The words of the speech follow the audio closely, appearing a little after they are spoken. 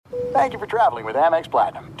Thank you for traveling with Amex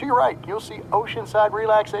Platinum. To your right, you'll see oceanside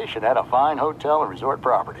relaxation at a fine hotel and resort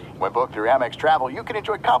property. When booked through Amex Travel, you can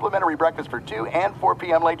enjoy complimentary breakfast for 2 and 4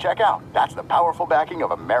 p.m. late checkout. That's the powerful backing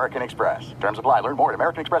of American Express. Terms apply. Learn more at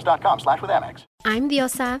americanexpress.com/withAmex. I'm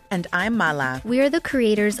Diosa. And I'm Mala. We are the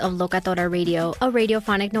creators of Locatora Radio, a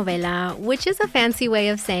radiophonic novela, which is a fancy way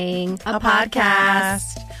of saying a podcast.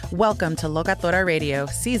 Welcome to Locatora Radio,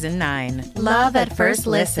 Season 9. Love at first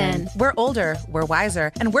listen. We're older, we're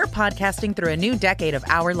wiser, and we're podcasting through a new decade of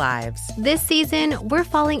our lives. This season, we're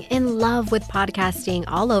falling in love with podcasting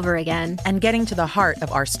all over again. And getting to the heart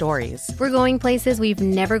of our stories. We're going places we've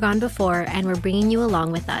never gone before, and we're bringing you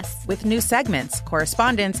along with us. With new segments,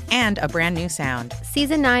 correspondence, and a brand new sound.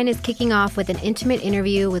 Season 9 is kicking off with an intimate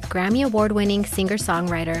interview with Grammy Award-winning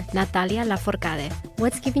singer-songwriter Natalia Lafourcade.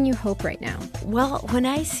 What's giving you hope right now? Well, when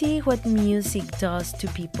I see what music does to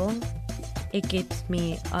people, it gives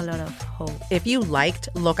me a lot of hope. If you liked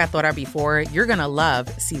Locatora before, you're going to love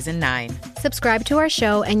Season 9. Subscribe to our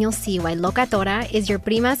show and you'll see why Locatora is your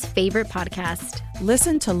prima's favorite podcast.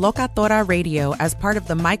 Listen to Locatora Radio as part of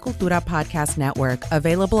the My Cultura Podcast Network,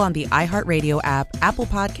 available on the iHeartRadio app, Apple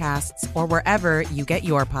Podcasts, or wherever you get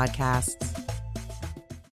your podcasts.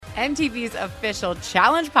 MTV's official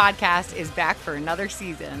Challenge podcast is back for another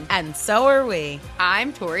season. And so are we.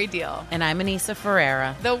 I'm Tori Deal. And I'm Anissa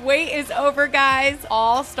Ferreira. The wait is over, guys.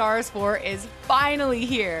 All Stars 4 is finally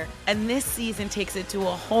here. And this season takes it to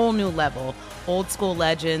a whole new level. Old school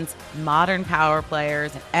legends, modern power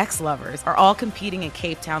players, and ex-lovers are all competing in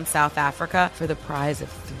Cape Town, South Africa for the prize of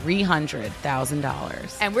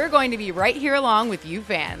 $300,000. And we're going to be right here along with you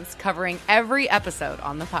fans, covering every episode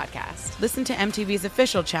on the podcast. Listen to MTV's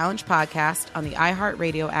official Challenge podcast on the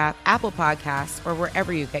iHeartRadio app, Apple Podcasts, or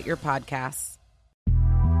wherever you get your podcasts.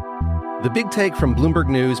 The Big Take from Bloomberg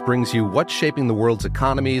News brings you what's shaping the world's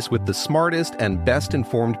economies with the smartest and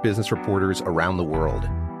best-informed business reporters around the world.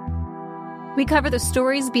 We cover the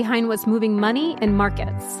stories behind what's moving money and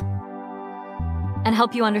markets, and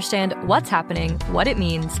help you understand what's happening, what it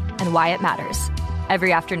means, and why it matters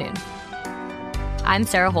every afternoon. I'm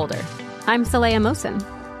Sarah Holder. I'm Saleha Mohsin.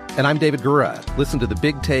 And I'm David Gura. Listen to The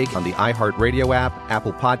Big Take on the iHeartRadio app,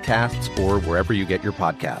 Apple Podcasts, or wherever you get your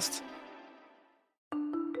podcasts.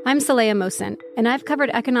 I'm Saleha Mohsin, and I've covered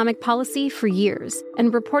economic policy for years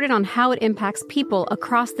and reported on how it impacts people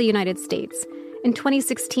across the United States. In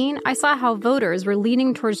 2016, I saw how voters were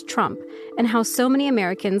leaning towards Trump and how so many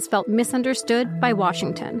Americans felt misunderstood by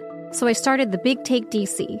Washington. So I started The Big Take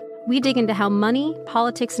DC. We dig into how money,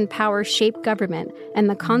 politics, and power shape government and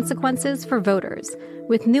the consequences for voters.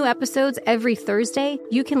 With new episodes every Thursday,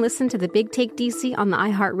 you can listen to The Big Take DC on the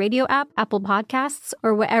iHeartRadio app, Apple Podcasts,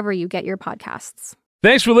 or wherever you get your podcasts.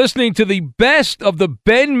 Thanks for listening to the Best of the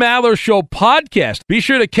Ben Maller Show podcast. Be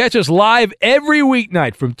sure to catch us live every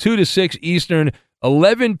weeknight from 2 to 6 Eastern,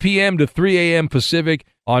 11 p.m. to 3 a.m. Pacific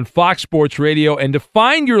on Fox Sports Radio. And to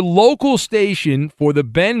find your local station for the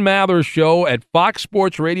Ben Maller Show at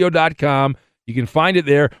foxsportsradio.com, you can find it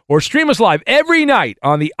there, or stream us live every night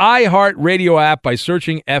on the iHeartRadio app by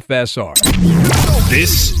searching FSR.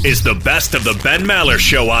 This is the Best of the Ben Maller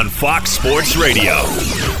Show on Fox Sports Radio.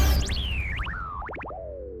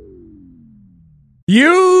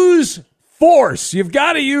 Use force. You've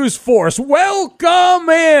got to use force. Welcome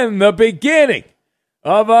in the beginning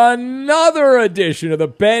of another edition of the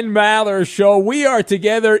Ben Maller Show. We are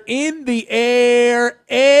together in the air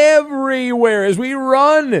everywhere as we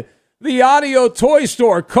run the audio toy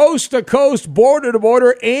store coast to coast, border to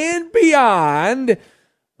border, and beyond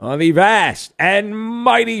on the vast and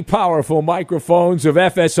mighty powerful microphones of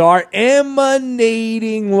FSR,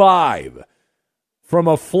 emanating live from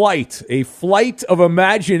a flight of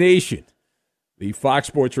imagination, the Fox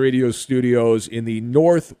Sports Radio studios in the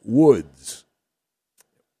North Woods.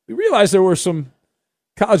 We realized there were some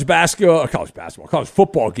college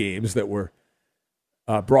football games that were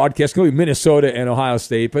broadcast, including Minnesota and Ohio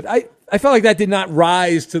State, but I felt like that did not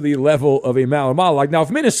rise to the level of a Maller monologue. Now, if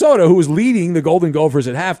Minnesota, who was leading the Golden Gophers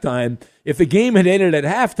at halftime, if the game had ended at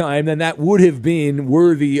halftime, then that would have been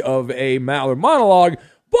worthy of a Maller monologue,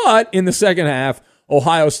 but in the second half,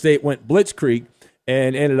 Ohio State went blitzkrieg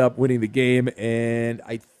and ended up winning the game, and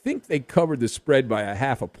I think they covered the spread by a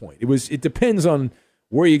half a point. It depends on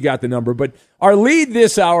where you got the number, but our lead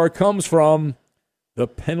this hour comes from the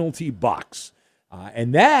penalty box,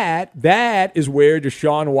 and that is where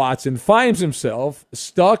Deshaun Watson finds himself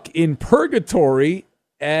stuck in purgatory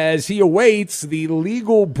as he awaits the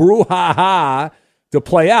legal brouhaha to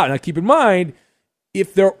play out. Now, keep in mind,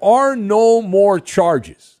 if there are no more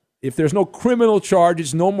charges, if there's no criminal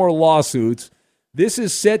charges, no more lawsuits, this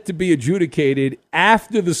is set to be adjudicated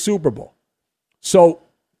after the Super Bowl. So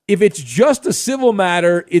if it's just a civil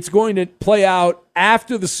matter, it's going to play out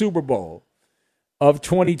after the Super Bowl of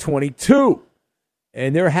 2022.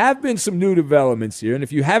 And there have been some new developments here. And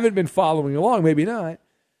if you haven't been following along, maybe not,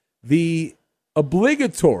 the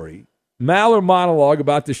obligatory Maller monologue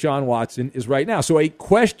about Deshaun Watson is right now. So a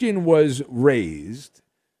question was raised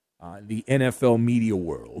on the NFL media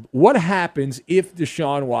world. What happens if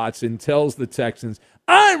Deshaun Watson tells the Texans,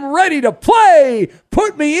 I'm ready to play,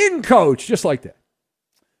 put me in, coach, just like that?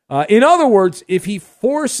 In other words, if he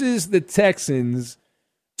forces the Texans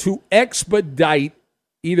to expedite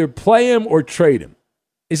either play him or trade him,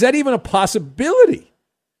 is that even a possibility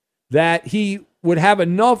that he would have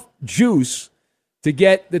enough juice to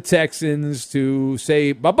get the Texans to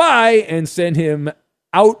say bye-bye and send him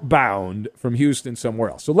outbound from Houston somewhere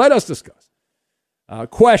else? So let us discuss.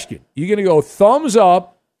 Question, you going to go thumbs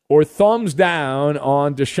up or thumbs down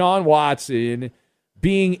on Deshaun Watson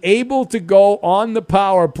being able to go on the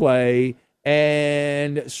power play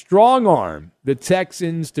and strong arm the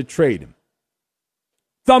Texans to trade him?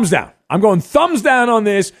 Thumbs down. I'm going thumbs down on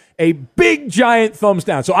this, a big, giant thumbs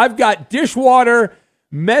down. So I've got dishwater,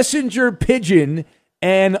 messenger pigeon,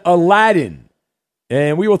 and Aladdin.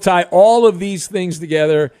 And we will tie all of these things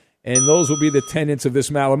together, and those will be the tenets of this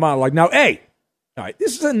Maller monologue. Now, hey, all right,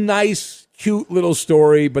 this is a nice, cute little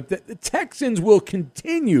story, but the Texans will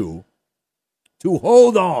continue to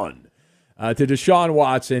hold on to Deshaun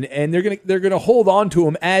Watson, and they're gonna hold on to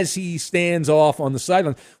him as he stands off on the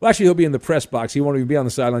sidelines. Well, actually, he'll be in the press box. He won't even be on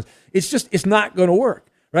the sidelines. It's not going to work,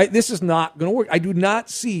 right? This is not going to work. I do not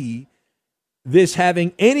see this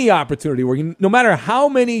having any opportunity working, no matter how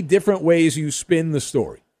many different ways you spin the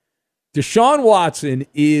story. Deshaun Watson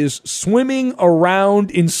is swimming around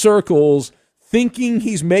in circles thinking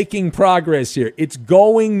he's making progress here. It's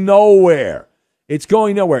going nowhere. It's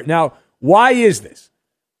going nowhere. Now, why is this?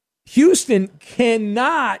 Houston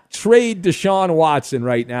cannot trade Deshaun Watson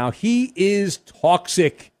right now. He is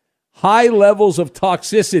toxic, high levels of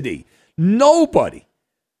toxicity. Nobody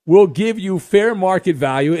will give you fair market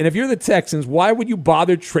value. And if you're the Texans, why would you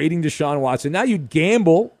bother trading Deshaun Watson? Now you'd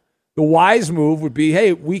gamble. The wise move would be,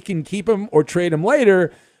 hey, we can keep him or trade him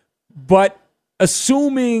later, but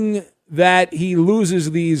assuming that he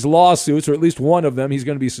loses these lawsuits, or at least one of them, he's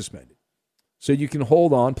going to be suspended. So you can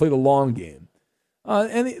hold on, play the long game.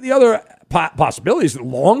 And the other possibility is the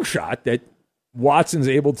long shot that Watson's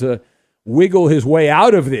able to wiggle his way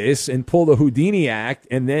out of this and pull the Houdini act,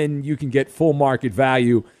 and then you can get full market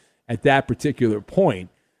value at that particular point.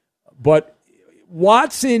 But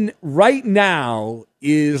Watson right now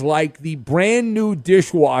is like the brand new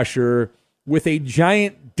dishwasher with a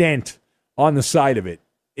giant dent on the side of it.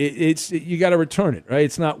 You got to return it, right?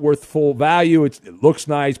 It's not worth full value. It looks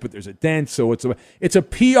nice, but there's a dent, so it's a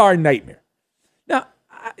PR nightmare. Now,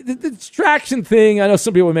 the distraction thing, I know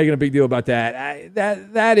some people are making a big deal about that.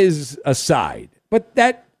 That is aside. But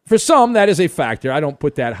that, for some, that is a factor. I don't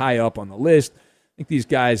put that high up on the list. I think these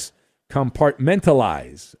guys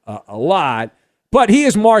compartmentalize a lot. But he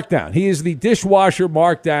is marked down. He is the dishwasher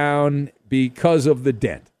marked down because of the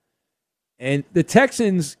dent. And the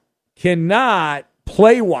Texans cannot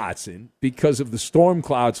play Watson because of the storm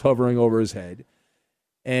clouds hovering over his head.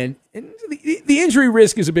 And the injury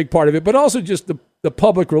risk is a big part of it, but also just the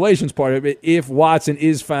public relations part of it. If Watson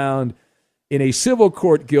is found in a civil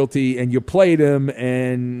court guilty and you played him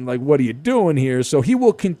and, like, what are you doing here? So he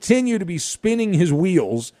will continue to be spinning his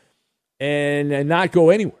wheels and not go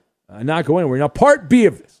anywhere. Now, part B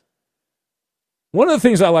of this. One of the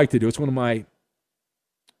things I like to do, it's one of my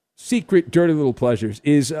secret, dirty little pleasures,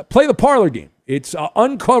 is play the parlor game. It's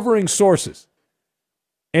uncovering sources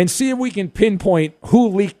and see if we can pinpoint who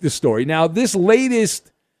leaked the story. Now, this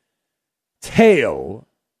latest tale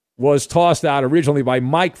was tossed out originally by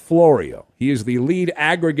Mike Florio. He is the lead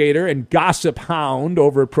aggregator and gossip hound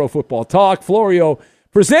over at Pro Football Talk. Florio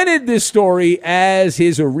presented this story as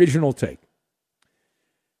his original take.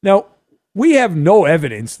 Now, we have no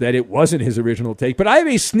evidence that it wasn't his original take, but I have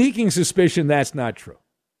a sneaking suspicion that's not true.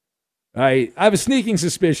 I have a sneaking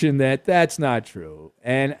suspicion that that's not true.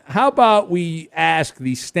 And how about we ask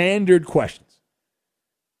the standard questions?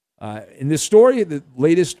 In this story, the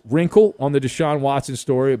latest wrinkle on the Deshaun Watson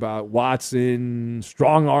story about Watson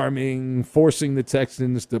strong-arming, forcing the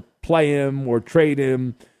Texans to play him or trade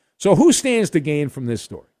him. So who stands to gain from this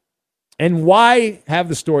story? And why have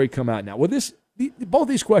the story come out now? Well, both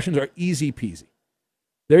these questions are easy peasy.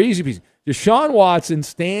 They're easy peasy. Deshaun Watson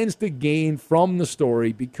stands to gain from the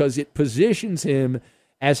story because it positions him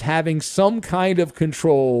as having some kind of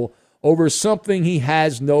control over something he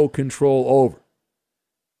has no control over.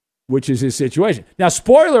 which is his situation. Now,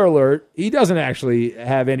 spoiler alert, he doesn't actually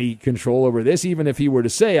have any control over this. Even if he were to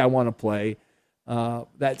say, I want to play,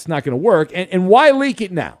 that's not going to work. And why leak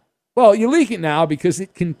it now? Well, you leak it now because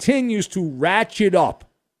it continues to ratchet up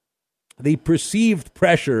the perceived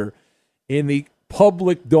pressure in the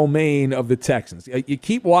public domain of the Texans. You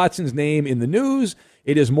keep Watson's name in the news,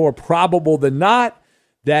 it is more probable than not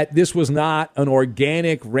that this was not an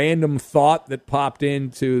organic, random thought that popped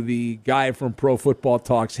into the guy from Pro Football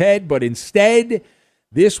Talk's head, but instead,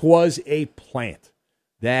 this was a plant.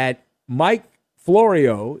 That Mike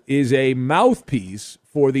Florio is a mouthpiece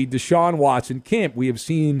for the Deshaun Watson camp. We have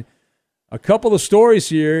seen a couple of stories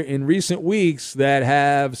here in recent weeks that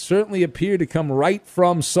have certainly appeared to come right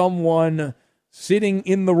from someone sitting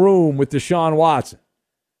in the room with Deshaun Watson.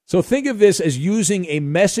 So think of this as using a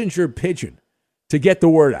messenger pigeon to get the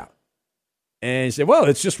word out. And you say, well,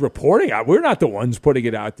 it's just reporting out. We're not the ones putting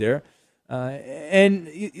it out there. And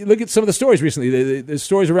you look at some of the stories recently, the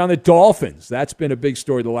stories around the Dolphins. That's been a big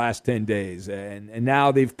story the last 10 days. And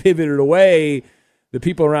now they've pivoted away. The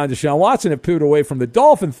people around Deshaun Watson have pivoted away from the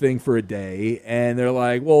Dolphin thing for a day. And they're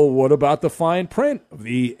like, well, what about the fine print of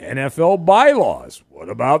the NFL bylaws? What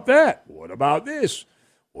about that? What about this?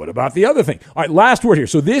 What about the other thing? All right, last word here.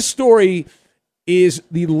 So this story is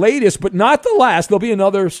the latest, but not the last. There'll be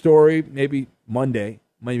another story, maybe Monday,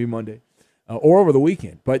 or over the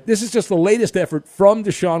weekend. But this is just the latest effort from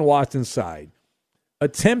Deshaun Watson's side,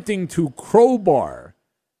 attempting to crowbar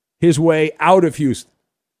his way out of Houston.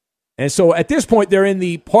 And so at this point, they're in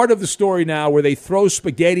the part of the story now where they throw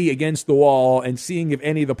spaghetti against the wall and seeing if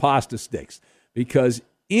any of the pasta sticks. Because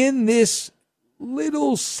in this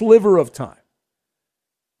little sliver of time,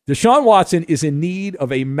 Deshaun Watson is in need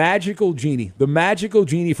of a magical genie, the magical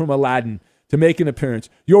genie from Aladdin, to make an appearance.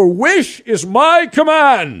 Your wish is my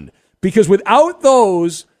command. Because without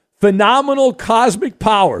those phenomenal cosmic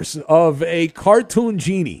powers of a cartoon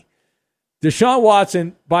genie, Deshaun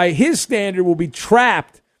Watson, by his standard, will be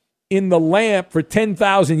trapped in the lamp for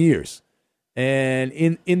 10,000 years. And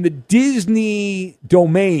in the Disney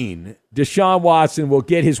domain, Deshaun Watson will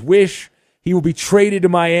get his wish. He will be traded to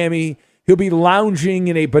Miami. He'll be lounging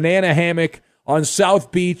in a banana hammock on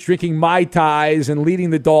South Beach, drinking Mai Tais and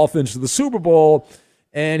leading the Dolphins to the Super Bowl.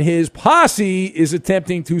 And his posse is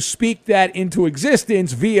attempting to speak that into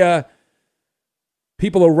existence via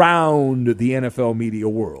people around the NFL media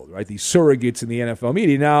world, right? These surrogates in the NFL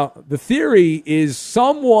media. Now, the theory is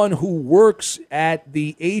someone who works at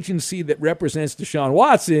the agency that represents Deshaun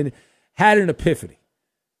Watson had an epiphany.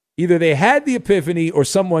 Either they had the epiphany or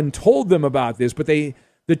someone told them about this, but the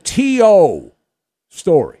TO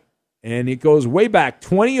story, and it goes way back,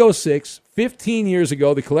 2006, 15 years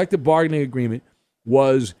ago, the collective bargaining agreement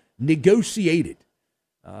was negotiated.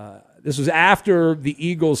 This was after the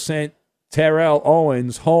Eagles sent Terrell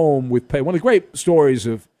Owens home with pay. One of the great stories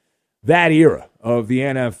of that era of the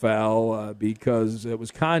NFL because it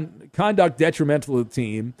was conduct detrimental to the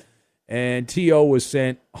team, and T.O. was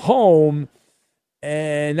sent home,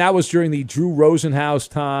 and that was during the Drew Rosenhaus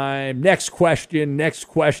time. Next question,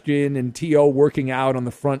 and T.O. working out on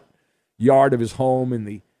the front yard of his home in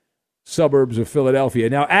the suburbs of Philadelphia.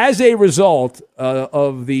 Now, as a result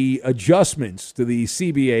of the adjustments to the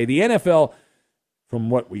CBA, the NFL, from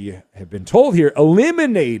what we have been told here,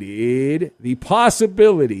 eliminated the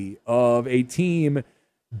possibility of a team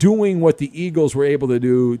doing what the Eagles were able to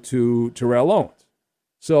do to Terrell Owens.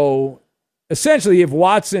 So, essentially, if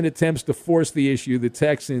Watson attempts to force the issue, the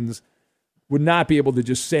Texans would not be able to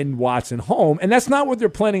just send Watson home, and that's not what they're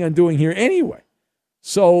planning on doing here anyway.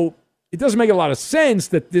 So, it doesn't make a lot of sense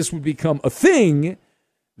that this would become a thing,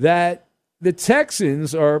 that the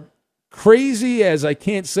Texans are crazy as, I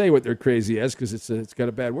can't say what they're crazy as because it's got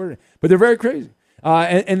a bad word in it, but they're very crazy.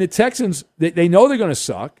 And the Texans, they know they're going to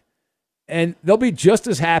suck, and they'll be just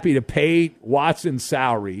as happy to pay Watson's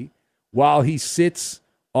salary while he sits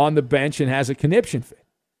on the bench and has a conniption fit.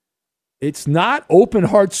 It's not open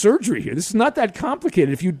heart surgery here. This is not that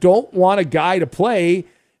complicated. If you don't want a guy to play,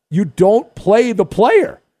 you don't play the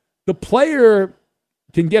player. The player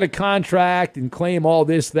can get a contract and claim all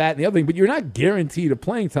this, that, and the other thing, but you're not guaranteed a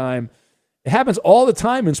playing time. It happens all the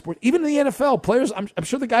time in sport. Even in the NFL, players, I'm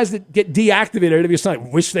sure the guys that get deactivated every Sunday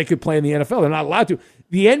wish they could play in the NFL. They're not allowed to.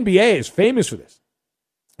 The NBA is famous for this.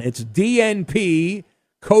 It's DNP,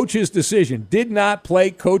 coach's decision. Did not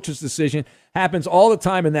play, coach's decision. Happens all the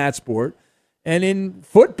time in that sport. And in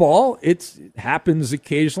football, it happens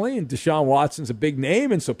occasionally, and Deshaun Watson's a big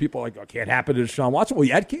name, and so people are like, oh, it can't happen to Deshaun Watson. Well,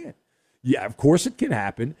 yeah, it can. Yeah, of course it can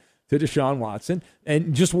happen to Deshaun Watson.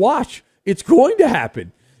 And just watch. It's going to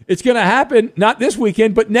happen. It's going to happen not this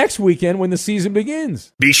weekend, but next weekend when the season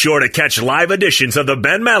begins. Be sure to catch live editions of the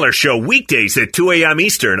Ben Maller Show weekdays at 2 a.m.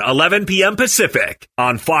 Eastern, 11 p.m. Pacific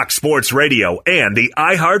on Fox Sports Radio and the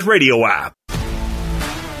iHeartRadio app.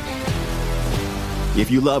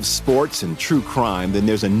 If you love sports and true crime, then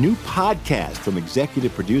there's a new podcast from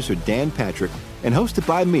executive producer Dan Patrick and hosted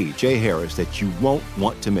by me, Jay Harris, that you won't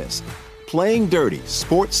want to miss. Playing Dirty: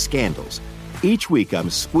 Sports Scandals. Each week,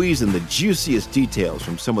 I'm squeezing the juiciest details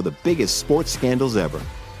from some of the biggest sports scandals ever.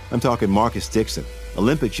 I'm talking Marcus Dixon,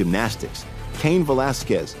 Olympic gymnastics, Cain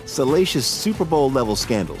Velasquez, salacious Super Bowl-level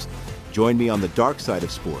scandals. Join me on the dark side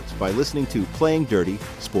of sports by listening to Playing Dirty: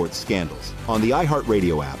 Sports Scandals on the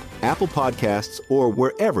iHeartRadio app, Apple Podcasts, or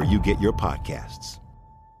wherever you get your podcasts.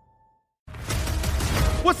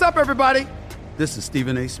 What's up, everybody? This is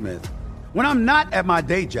Stephen A. Smith. When I'm not at my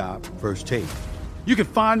day job, First Take, you can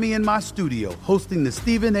find me in my studio hosting the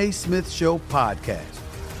Stephen A. Smith Show podcast.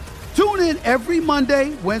 Tune in every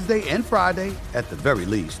Monday, Wednesday, and Friday, at the very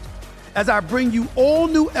least, as I bring you all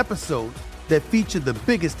new episodes that feature the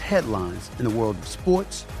biggest headlines in the world of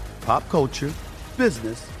sports, pop culture,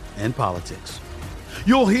 business, and politics.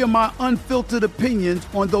 You'll hear my unfiltered opinions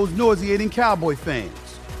on those nauseating Cowboy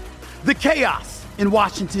fans, the chaos in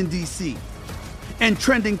Washington, D.C., and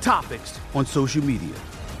trending topics on social media,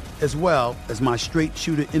 as well as my straight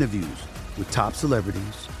shooter interviews with top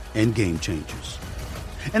celebrities and game changers.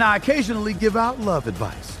 And I occasionally give out love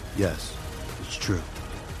advice. Yes, it's true.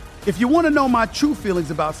 If you want to know my true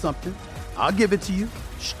feelings about something, I'll give it to you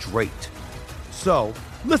straight. So,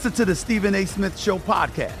 listen to the Stephen A. Smith Show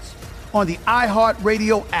podcast on the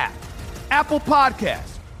iHeartRadio app, Apple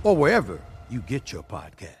Podcasts, or wherever you get your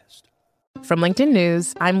podcast. From LinkedIn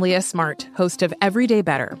News, I'm Leah Smart, host of Everyday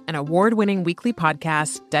Better, an award-winning weekly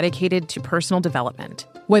podcast dedicated to personal development.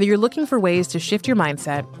 Whether you're looking for ways to shift your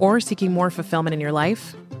mindset or seeking more fulfillment in your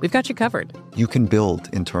life, we've got you covered. You can build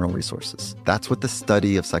internal resources. That's what the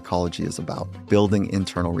study of psychology is about, building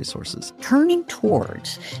internal resources. Turning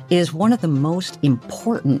towards is one of the most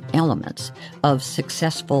important elements of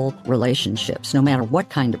successful relationships, no matter what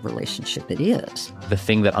kind of relationship it is. The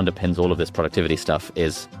thing that underpins all of this productivity stuff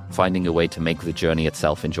is finding a way to make the journey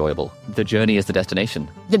itself enjoyable. The journey is the destination.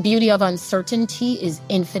 The beauty of uncertainty is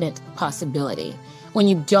infinite possibility. When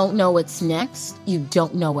you don't know what's next, you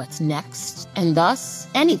don't know what's next. And thus,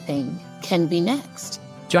 anything can be next.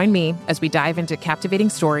 Join me as we dive into captivating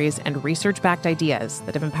stories and research-backed ideas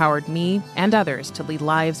that have empowered me and others to lead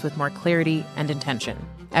lives with more clarity and intention.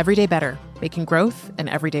 Everyday Better, making growth an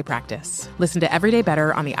everyday practice. Listen to Everyday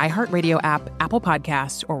Better on the iHeartRadio app, Apple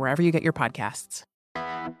Podcasts, or wherever you get your podcasts.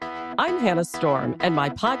 I'm Hannah Storm, and my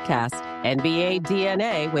podcast, NBA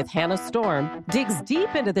DNA with Hannah Storm, digs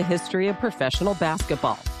deep into the history of professional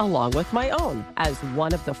basketball, along with my own, as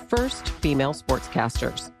one of the first female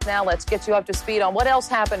sportscasters. Now let's get you up to speed on what else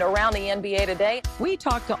happened around the NBA today. We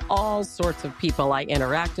talk to all sorts of people I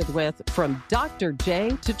interacted with, from Dr.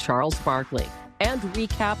 J to Charles Barkley, and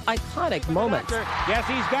recap iconic moments. Yes,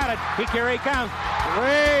 he's got it. Here he comes.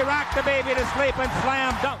 Way rock the baby to sleep and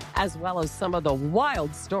slam dunk. As well as some of the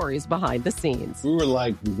wild stories behind the scenes. We were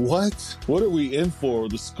like, what? What are we in for?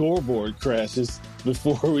 The scoreboard crashes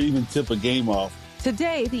before we even tip a game off.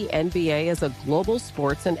 Today, the NBA is a global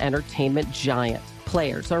sports and entertainment giant.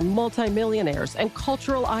 Players are multimillionaires and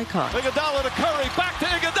cultural icons. Iguodala to Curry, back to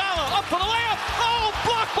Iguodala, up for the layup. Oh,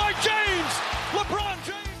 blocked by James. LeBron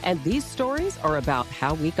James. And these stories are about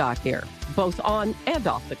how we got here, both on and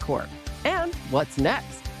off the court. And what's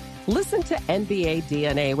next? Listen to NBA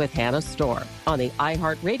DNA with Hannah Storm on the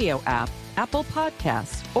iHeartRadio app, Apple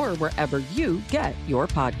Podcasts, or wherever you get your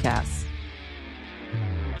podcasts.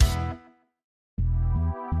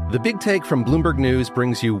 The Big Take from Bloomberg News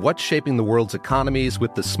brings you what's shaping the world's economies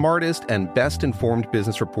with the smartest and best-informed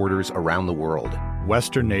business reporters around the world.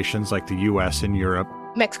 Western nations like the U.S. and Europe.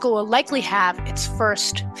 Mexico will likely have its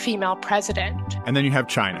first female president. And then you have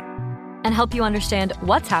China. And help you understand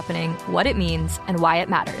what's happening, what it means, and why it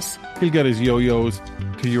matters. He'll get his yo-yos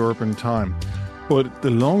to Europe in time. But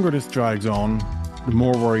the longer this drags on, the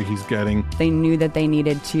more worry he's getting. They knew that they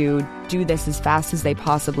needed to do this as fast as they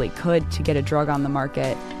possibly could to get a drug on the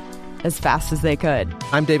market as fast as they could.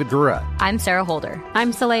 I'm David Gura. I'm Sarah Holder.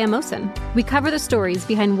 I'm Saleha Mohsen. We cover the stories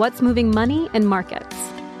behind what's moving money and markets.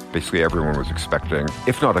 Basically, everyone was expecting,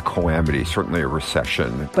 if not a calamity, certainly a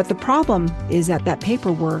recession. But the problem is that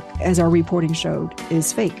paperwork, as our reporting showed,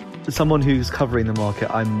 is fake. As someone who's covering the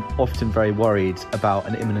market, I'm often very worried about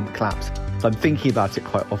an imminent collapse. So I'm thinking about it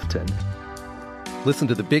quite often. Listen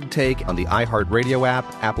to The Big Take on the iHeartRadio app,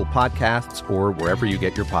 Apple Podcasts, or wherever you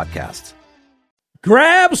get your podcasts.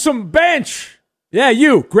 Grab some bench. Yeah,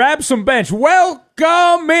 you. Grab some bench. Welcome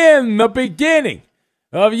Welcome in the beginning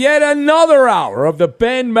of yet another hour of the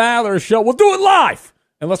Ben Maller Show. We'll do it live,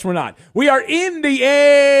 unless we're not. We are in the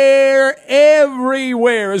air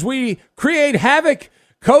everywhere as we create havoc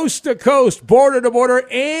coast to coast, border to border,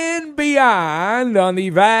 and beyond on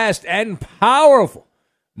the vast and powerful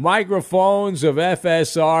microphones of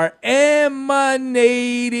FSR, emanating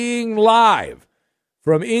live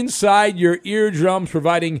from inside your eardrums,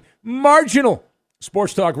 providing marginal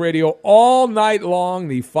sports talk radio all night long,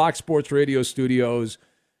 the Fox Sports Radio studios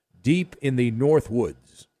deep in the North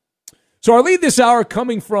Woods. So our lead this hour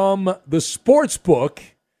coming from the Sports Book.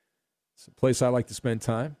 It's a place I like to spend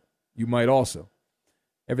time. You might also.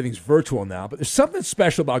 Everything's virtual now, but there's something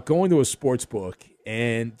special about going to a sports book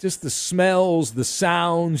and just the smells, the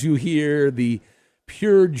sounds you hear, the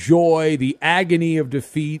pure joy, the agony of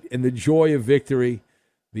defeat, and the joy of victory.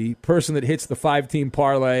 The person that hits the 5-team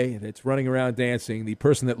parlay that's running around dancing, the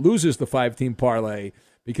person that loses the 5-team parlay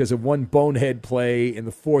because of one bonehead play in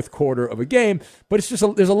the fourth quarter of a game. But it's just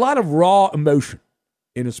there's a lot of raw emotion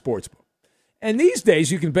in a sports book. And these days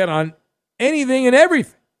you can bet on anything and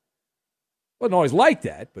everything. Wasn't always like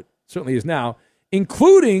that, but certainly is now,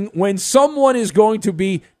 including when someone is going to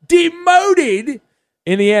be demoted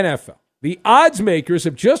in the NFL. The odds makers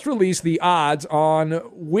have just released the odds on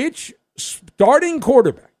which starting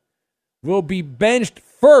quarterback will be benched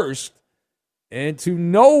first, and to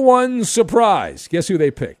no one's surprise, guess who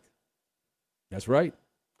they picked? That's right.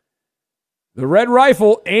 The Red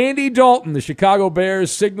Rifle, Andy Dalton, the Chicago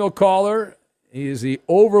Bears signal caller. He is the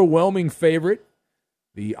overwhelming favorite.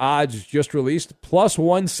 The odds just released, plus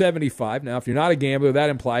 175. Now, if you're not a gambler,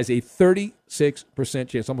 that implies a 36%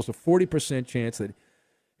 chance, almost a 40% chance that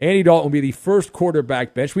Andy Dalton will be the first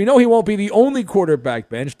quarterback bench. We know he won't be the only quarterback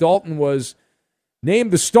bench. Dalton was named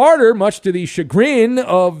the starter, much to the chagrin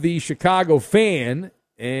of the Chicago fan,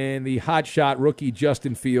 and the hotshot rookie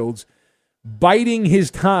Justin Fields biding his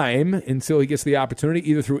time until he gets the opportunity,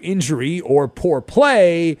 either through injury or poor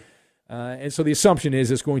play. And so the assumption is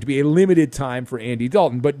it's going to be a limited time for Andy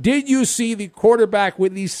Dalton. But did you see the quarterback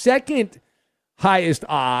with the second highest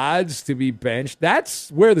odds to be benched?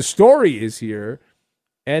 That's where the story is here.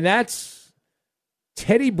 And that's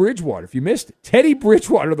Teddy Bridgewater. If you missed it, Teddy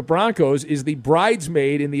Bridgewater of the Broncos is the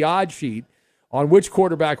bridesmaid in the odd sheet on which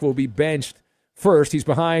quarterback will be benched first. He's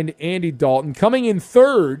behind Andy Dalton. Coming in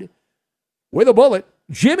third with a bullet,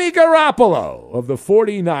 Jimmy Garoppolo of the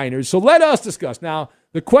 49ers. So let us discuss now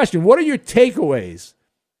the question, what are your takeaways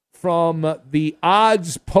from the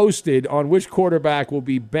odds posted on which quarterback will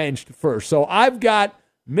be benched first? So I've got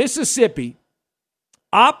Mississippi,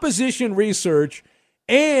 opposition research,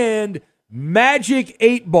 and Magic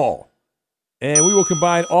 8 Ball. And we will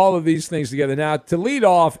combine all of these things together. Now, to lead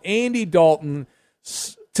off, Andy Dalton,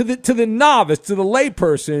 to the novice, to the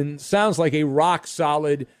layperson, sounds like a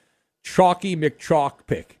rock-solid Chalky McChalk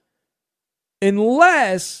pick.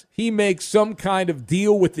 Unless he makes some kind of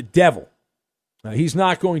deal with the devil. He's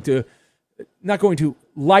not going to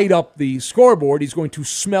light up the scoreboard. He's going to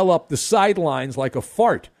smell up the sidelines like a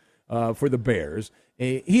fart for the Bears.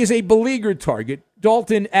 He is a beleaguered target.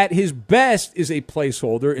 Dalton, at his best, is a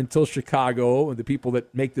placeholder until Chicago and the people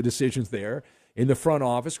that make the decisions there in the front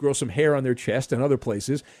office grow some hair on their chest and other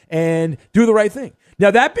places and do the right thing.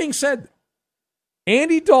 Now, that being said,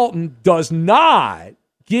 Andy Dalton does not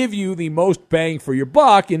give you the most bang for your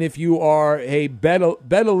buck, and if you are a bet a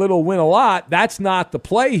little, win a lot, that's not the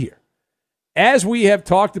play here. As we have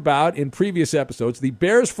talked about in previous episodes, the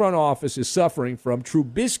Bears front office is suffering from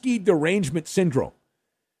Trubisky derangement syndrome,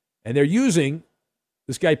 and they're using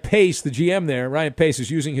this guy Pace, the GM there, Ryan Pace, is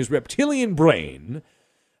using his reptilian brain,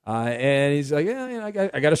 and he's like,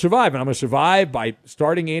 I got to survive, and I'm going to survive by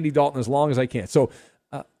starting Andy Dalton as long as I can. So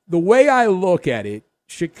the way I look at it,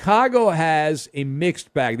 Chicago has a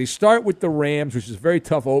mixed bag. They start with the Rams, which is a very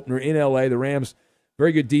tough opener in L.A. The Rams,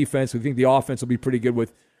 very good defense. We think the offense will be pretty good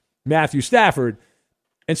with Matthew Stafford.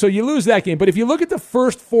 And so you lose that game. But if you look at the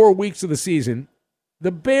first 4 weeks of the season,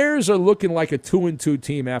 the Bears are looking like a 2-2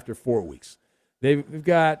 team after 4 weeks. They've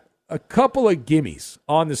got a couple of gimmies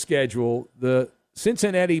on the schedule. The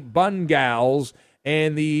Cincinnati Bengals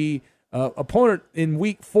and the opponent in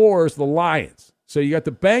week 4 is the Lions. So you got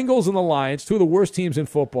the Bengals and the Lions, two of the worst teams in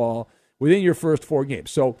football, within your first 4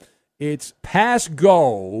 games. So it's pass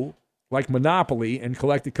go like Monopoly and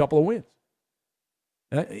collect a couple of wins.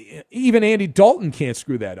 Even Andy Dalton can't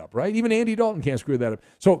screw that up, right? Even Andy Dalton can't screw that up.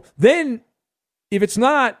 So then if it's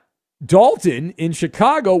not Dalton in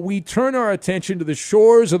Chicago, we turn our attention to the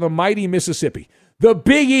shores of the mighty Mississippi, the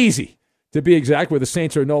Big Easy, to be exact, where the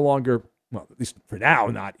Saints are no longer, well, at least for now,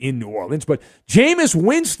 not in New Orleans, but Jameis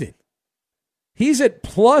Winston. He's at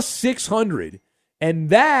plus 600, And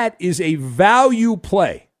that is a value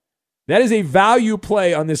play. That is a value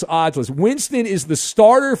play on this odds list. Winston is the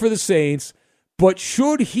starter for the Saints, but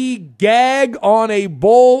should he gag on a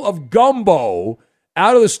bowl of gumbo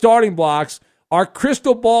out of the starting blocks, our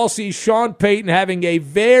crystal ball sees Sean Payton having a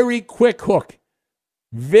very quick hook.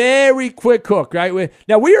 Very quick hook, right?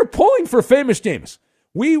 Now, we are pulling for famous Jameis.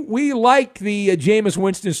 We like the Jameis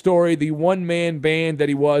Winston story, the one-man band that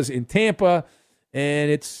he was in Tampa,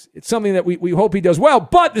 and it's something that we hope he does well.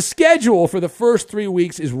 But the schedule for the first 3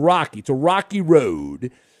 weeks is rocky. It's a rocky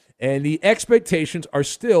road, and the expectations are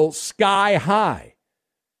still sky high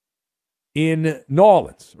in New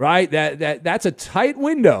Orleans, right? That's a tight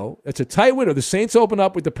window. That's a tight window. The Saints open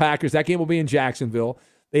up with the Packers. That game will be in Jacksonville.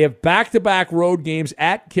 They have back-to-back road games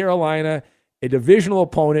at Carolina, a divisional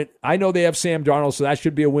opponent. I know they have Sam Darnold, so that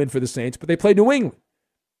should be a win for the Saints, but they play New England.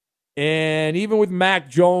 And even with Mac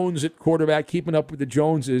Jones at quarterback, keeping up with the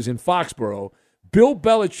Joneses in Foxborough, Bill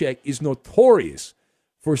Belichick is notorious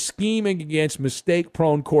for scheming against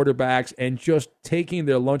mistake-prone quarterbacks and just taking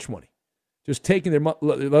their lunch money. Just taking their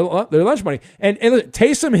lunch money. And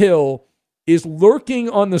Taysom Hill is lurking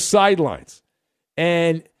on the sidelines.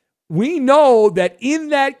 And we know that in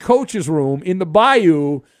that coach's room, in the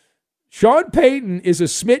Bayou, Sean Payton is a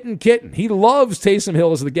smitten kitten. He loves Taysom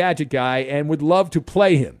Hill as the gadget guy and would love to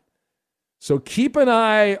play him. So keep an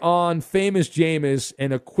eye on famous Jameis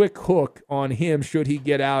and a quick hook on him should he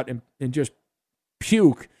get out and just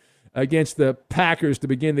puke against the Packers to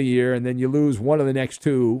begin the year, and then you lose one of the next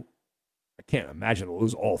two. I can't imagine they'll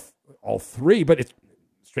lose all three, but it's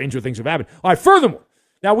stranger things have happened. All right, furthermore,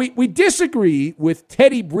 now we disagree with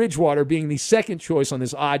Teddy Bridgewater being the second choice on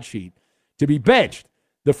this odd sheet to be benched,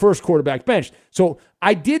 the first quarterback benched. So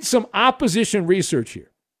I did some opposition research here.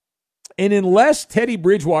 And unless Teddy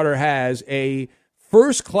Bridgewater has a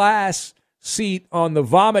first-class seat on the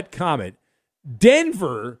Vomit Comet,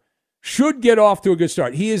 Denver should get off to a good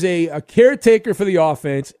start. He is a caretaker for the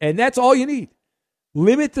offense, and that's all you need.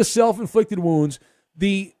 Limit the self-inflicted wounds.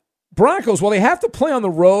 The Broncos, while they have to play on the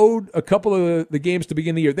road a couple of the games to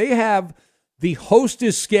begin the year, they have the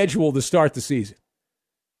hostess schedule to start the season.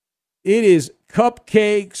 It is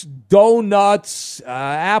cupcakes, donuts,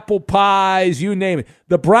 apple pies, you name it.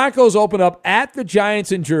 The Broncos open up at the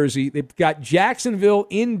Giants in Jersey. They've got Jacksonville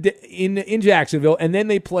in Jacksonville, and then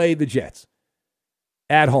they play the Jets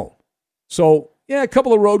at home. So, yeah, a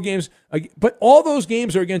couple of road games. But all those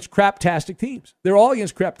games are against craptastic teams. They're all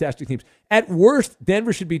against craptastic teams. At worst,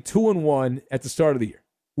 Denver should be 2-1 at the start of the year,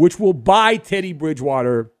 which will buy Teddy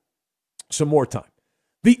Bridgewater some more time.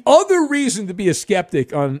 The other reason to be a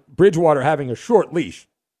skeptic on Bridgewater having a short leash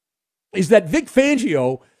is that Vic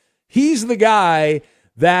Fangio, he's the guy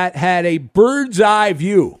that had a bird's eye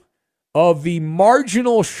view of the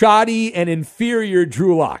marginal, shoddy, and inferior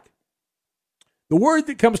Drew Lock. The word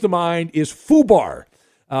that comes to mind is FUBAR.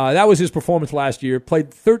 That was his performance last year.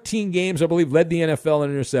 Played 13 games, I believe, led the NFL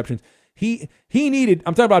in interceptions. He needed,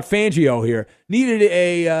 I'm talking about Fangio here, needed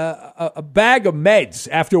a bag of meds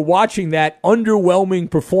after watching that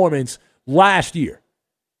underwhelming performance last year.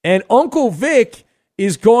 And Uncle Vic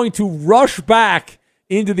is going to rush back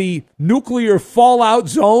into the nuclear fallout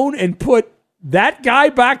zone and put that guy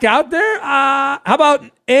back out there? How about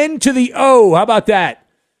N to the O? How about that?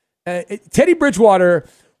 Teddy Bridgewater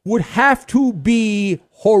would have to be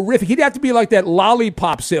horrific. He'd have to be like that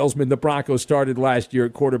lollipop salesman the Broncos started last year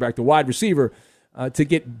at quarterback, the wide receiver, to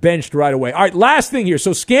get benched right away. All right, last thing here.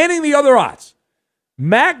 So scanning the other odds,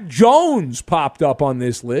 Mac Jones popped up on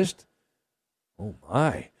this list. Oh,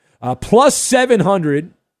 my. Plus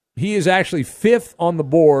 700. He is actually fifth on the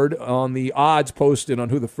board on the odds posted on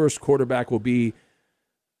who the first quarterback will be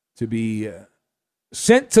to be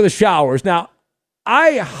sent to the showers. Now,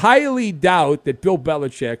 I highly doubt that Bill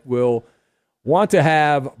Belichick will want to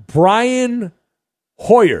have Brian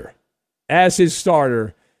Hoyer as his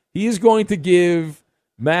starter. He is going to give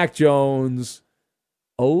Mac Jones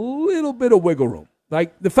a little bit of wiggle room.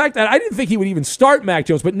 Like the fact that I didn't think he would even start Mac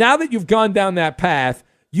Jones, but now that you've gone down that path,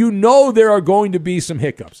 you know there are going to be some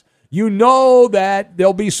hiccups. You know that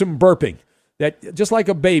there'll be some burping. That just like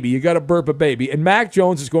a baby, you got to burp a baby. And Mac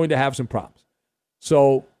Jones is going to have some problems.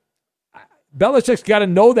 So Belichick's got to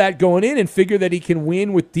know that going in and figure that he can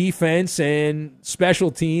win with defense and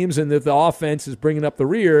special teams, and that the offense is bringing up the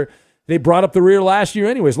rear. They brought up the rear last year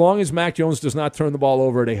anyway, as long as Mac Jones does not turn the ball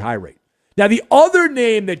over at a high rate. Now, the other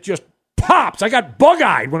name that just pops, I got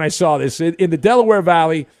bug-eyed when I saw this, in the Delaware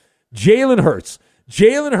Valley, Jalen Hurts.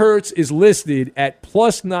 Jalen Hurts is listed at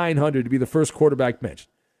plus 900 to be the first quarterback benched.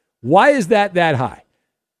 Why is that high?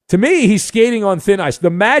 To me, he's skating on thin ice. The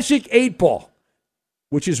magic 8 ball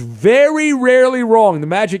which is very rarely wrong, the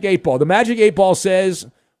Magic 8 Ball. The Magic 8 Ball says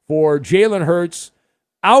for Jalen Hurts,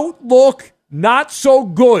 outlook not so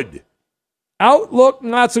good. Outlook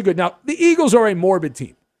not so good. Now, the Eagles are a morbid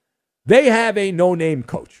team. They have a no-name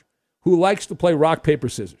coach who likes to play rock, paper,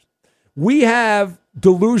 scissors. We have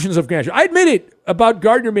delusions of grandeur. I admit it about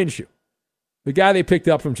Gardner Minshew, the guy they picked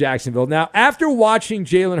up from Jacksonville. Now, after watching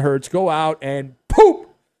Jalen Hurts go out and poop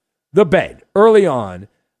the bed early on,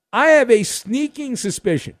 I have a sneaking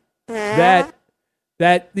suspicion that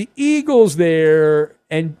the Eagles there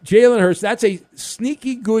and Jalen Hurts, that's a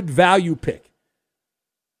sneaky good value pick.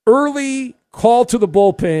 Early call to the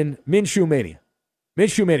bullpen, Minshew Mania.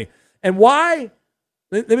 Minshew Mania. And why?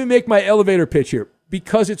 Let me make my elevator pitch here.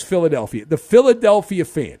 Because it's Philadelphia. The Philadelphia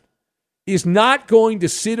fan is not going to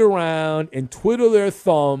sit around and twiddle their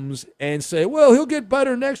thumbs and say, well, he'll get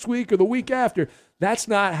better next week or the week after. That's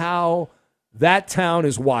not how that town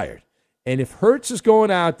is wired. And if Hurts is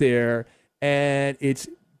going out there and it's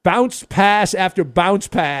bounce pass after bounce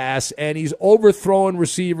pass and he's overthrowing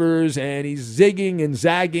receivers and he's zigging and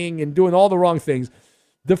zagging and doing all the wrong things,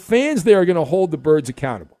 the fans there are going to hold the birds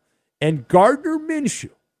accountable. And Gardner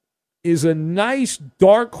Minshew is a nice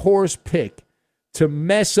dark horse pick to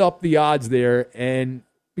mess up the odds there. And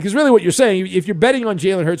because really what you're saying, if you're betting on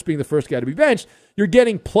Jalen Hurts being the first guy to be benched, you're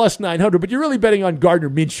getting plus 900, but you're really betting on Gardner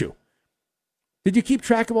Minshew. Did you keep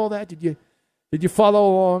track of all that? Did you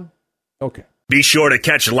follow along? Okay. Be sure to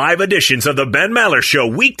catch live editions of the Ben Maller Show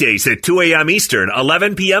weekdays at 2 a.m. Eastern,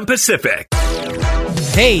 11 p.m. Pacific.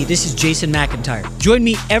 Hey, this is Jason McIntyre. Join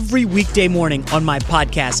me every weekday morning on my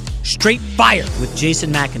podcast, Straight Fire with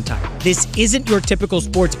Jason McIntyre. This isn't your typical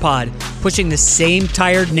sports pod pushing the same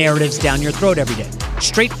tired narratives down your throat every day.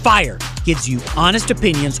 Straight Fire gives you honest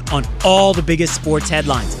opinions on all the biggest sports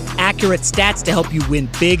headlines, accurate stats to help you win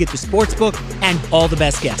big at the sportsbook, and all the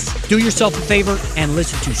best guests. Do yourself a favor and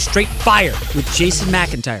listen to Straight Fire with Jason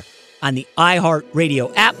McIntyre on the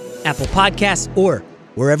iHeartRadio app, Apple Podcasts, or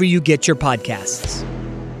wherever you get your podcasts.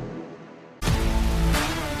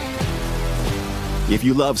 If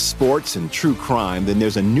you love sports and true crime, then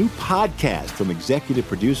there's a new podcast from executive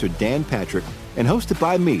producer Dan Patrick and hosted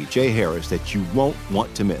by me, Jay Harris, that you won't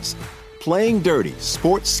want to miss. Playing Dirty: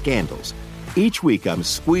 Sports Scandals. Each week, I'm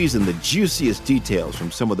squeezing the juiciest details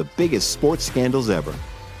from some of the biggest sports scandals ever.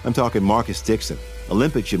 I'm talking Marcus Dixon,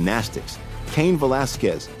 Olympic gymnastics, Cain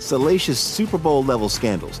Velasquez, salacious Super Bowl-level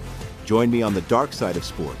scandals. Join me on the dark side of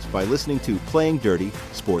sports by listening to Playing Dirty: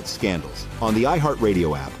 Sports Scandals on the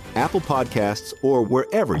iHeartRadio app, Apple Podcasts, or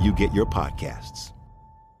wherever you get your podcasts.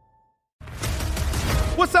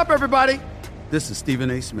 What's up, everybody? This is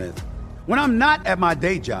Stephen A. Smith. When I'm not at my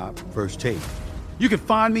day job, First Take, you can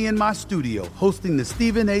find me in my studio hosting the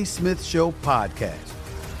Stephen A. Smith Show podcast.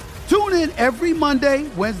 Tune in every Monday,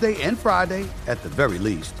 Wednesday, and Friday, at the very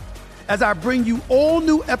least, as I bring you all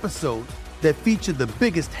new episodes that feature the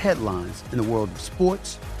biggest headlines in the world of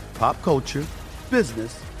sports, pop culture,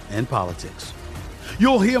 business, and politics.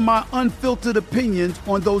 You'll hear my unfiltered opinions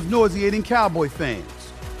on those nauseating Cowboy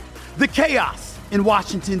fans, the chaos in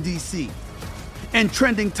Washington, D.C., and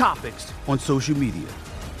trending topics on social media,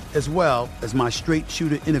 as well as my straight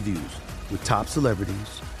shooter interviews with top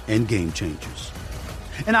celebrities and game changers.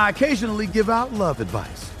 And I occasionally give out love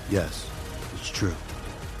advice. Yes, it's true.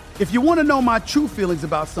 If you want to know my true feelings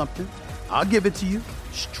about something, I'll give it to you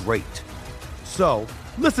straight. So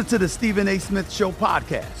listen to the Stephen A. Smith Show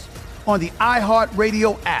podcast on the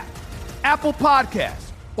iHeartRadio app, Apple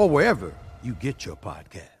Podcasts, or wherever you get your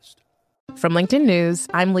podcast. From LinkedIn News,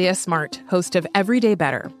 I'm Leah Smart, host of Everyday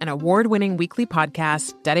Better, an award-winning weekly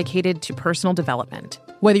podcast dedicated to personal development.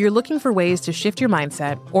 Whether you're looking for ways to shift your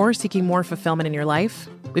mindset or seeking more fulfillment in your life,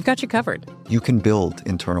 we've got you covered. You can build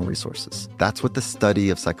internal resources. That's what the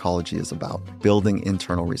study of psychology is about, building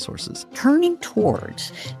internal resources. Turning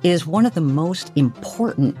towards is one of the most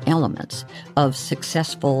important elements of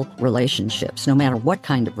successful relationships, no matter what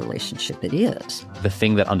kind of relationship it is. The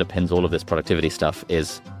thing that underpins all of this productivity stuff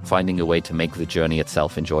is finding a way to make the journey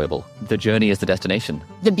itself enjoyable. The journey is the destination.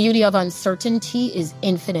 The beauty of uncertainty is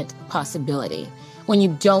infinite possibility. When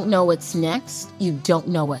you don't know what's next, you don't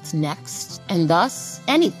know what's next. And thus,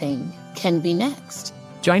 anything can be next.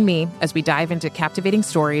 Join me as we dive into captivating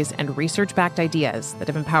stories and research-backed ideas that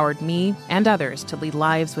have empowered me and others to lead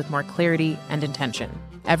lives with more clarity and intention.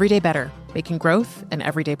 Everyday Better, making growth an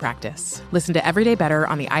everyday practice. Listen to Everyday Better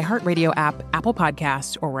on the iHeartRadio app, Apple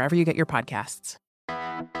Podcasts, or wherever you get your podcasts.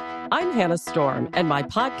 I'm Hannah Storm, and my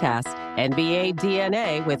podcast, NBA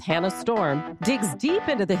DNA with Hannah Storm, digs deep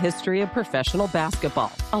into the history of professional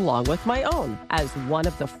basketball, along with my own, as one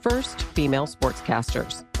of the first female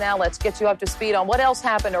sportscasters. Now let's get you up to speed on what else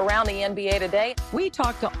happened around the NBA today. We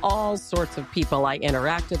talk to all sorts of people I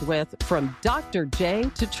interacted with, from Dr. J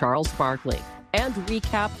to Charles Barkley, and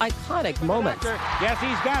recap iconic moments. Yes,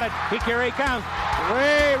 he's got it. Here he comes.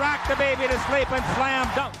 Ray rocked the baby to sleep and slam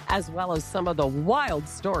dunk. As well as some of the wild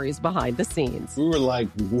stories behind the scenes. We were like,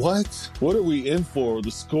 what? What are we in for?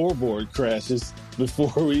 The scoreboard crashes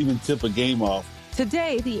before we even tip a game off.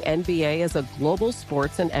 Today, the NBA is a global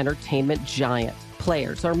sports and entertainment giant.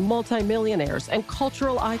 Players are multimillionaires and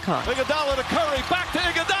cultural icons. Iguodala to Curry, back to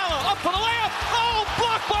Iguodala, up for the layup. Oh,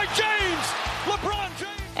 blocked by James. LeBron James.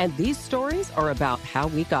 And these stories are about how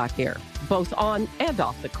we got here, both on and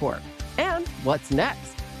off the court. And what's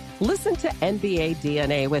next? Listen to NBA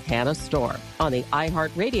DNA with Hannah Storm on the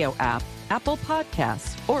iHeartRadio app, Apple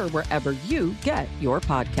Podcasts, or wherever you get your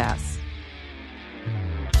podcasts.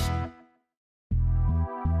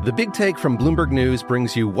 The Big Take from Bloomberg News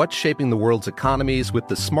brings you what's shaping the world's economies with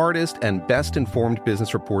the smartest and best-informed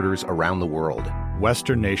business reporters around the world.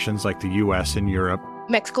 Western nations like the U.S. and Europe.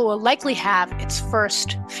 Mexico will likely have its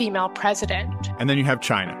first female president. And then you have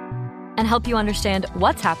China. And help you understand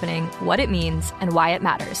what's happening, what it means, and why it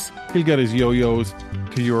matters. He'll get his yo-yos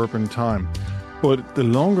to Europe in time. But the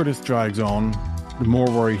longer this drags on, the more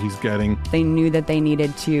worry he's getting. They knew that they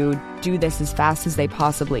needed to do this as fast as they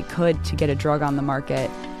possibly could to get a drug on the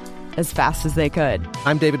market as fast as they could.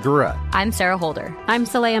 I'm David Gura. I'm Sarah Holder. I'm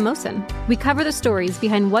Saleha Mohsen. We cover the stories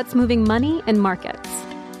behind what's moving money and markets.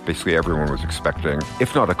 Basically, everyone was expecting,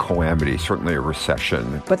 if not a calamity, certainly a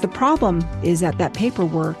recession. But the problem is that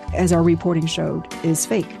paperwork, as our reporting showed, is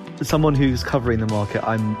fake. As someone who's covering the market,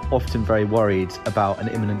 I'm often very worried about an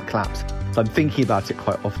imminent collapse. So I'm thinking about it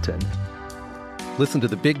quite often. Listen to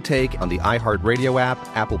The Big Take on the iHeartRadio app,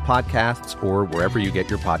 Apple Podcasts, or wherever you get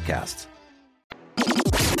your podcasts.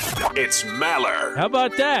 It's Maller. How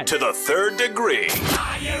about that? To the third degree.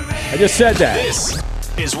 I just said that. This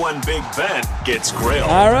is when Big Ben gets grilled.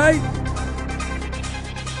 All right.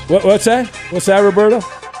 What's that? What's that, Roberto?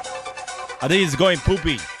 I think he's going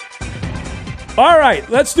poopy. All right,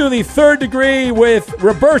 let's do the third degree with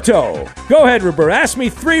Roberto. Go ahead, Roberto. Ask me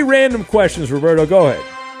 3 random questions, Roberto. Go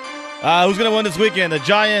ahead. Who's going to win this weekend, the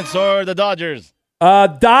Giants or the Dodgers?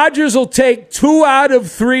 Dodgers will take 2 out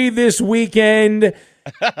of 3 this weekend.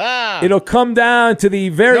 It'll come down to the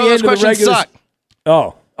very end of the regular. Suck.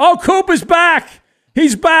 Oh, Coop is back.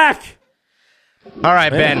 He's back. All right,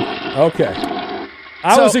 Ben. Okay.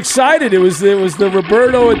 I was excited. It was the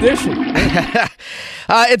Roberto edition.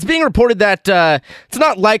 It's being reported that it's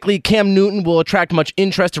not likely Cam Newton will attract much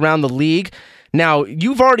interest around the league. Now,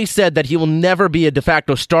 you've already said that he will never be a de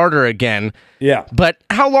facto starter again. Yeah. But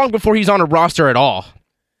how long before he's on a roster at all?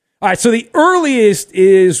 All right, so the earliest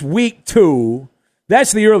is week 2.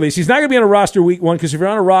 That's the earliest. He's not going to be on a roster week 1 because if you're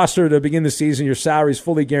on a roster to begin the season, your salary is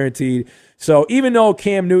fully guaranteed. So even though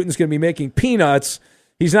Cam Newton's going to be making peanuts,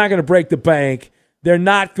 he's not going to break the bank. They're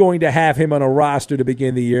not going to have him on a roster to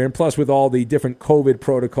begin the year. And plus, with all the different COVID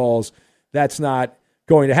protocols, that's not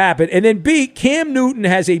going to happen. And then B, Cam Newton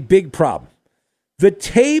has a big problem. The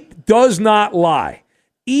tape does not lie.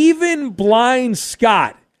 Even blind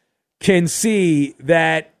Scott can see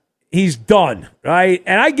that he's done, right?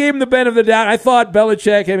 And I gave him the benefit of the doubt. I thought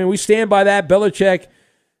Belichick, we stand by that. Belichick,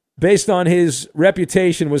 based on his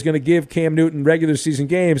reputation, was going to give Cam Newton regular season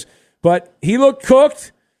games. But he looked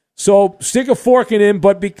cooked, so stick a fork in him.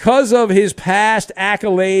 But because of his past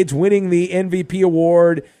accolades, winning the MVP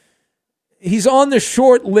award, he's on the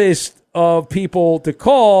short list of people to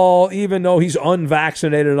call, even though he's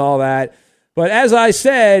unvaccinated and all that. But as I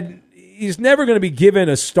said, he's never going to be given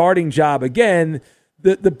a starting job again.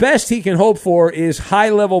 The best he can hope for is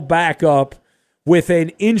high-level backup with an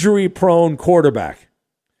injury-prone quarterback.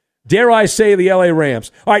 Dare I say the LA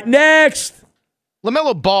Rams. All right, next.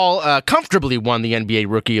 LaMelo Ball comfortably won the NBA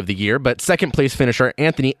Rookie of the Year, but second-place finisher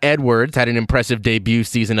Anthony Edwards had an impressive debut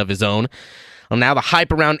season of his own. Well, now the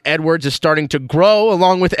hype around Edwards is starting to grow,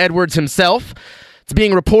 along with Edwards himself. It's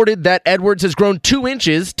being reported that Edwards has grown 2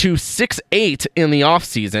 inches to 6'8" in the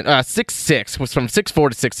offseason. 6'6", was from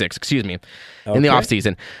 6'4" to 6'6", excuse me, in the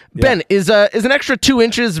offseason. Yeah. Ben, is an extra 2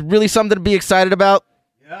 inches really something to be excited about?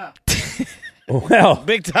 Yeah. Well,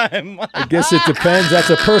 big time. I guess it depends.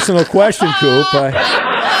 That's a personal question, Coop.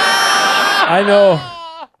 I know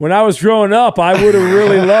when I was growing up, I would have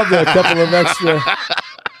really loved a couple of extra.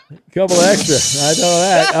 I know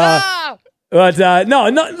that. But no,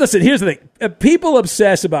 listen, here's the thing. People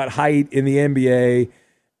obsess about height in the NBA,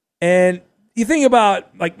 and you think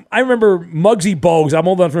about, like, I remember Muggsy Bogues. I'm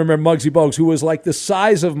old enough to remember Muggsy Bogues, who was like the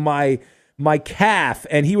size of my calf,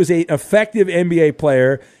 and he was an effective NBA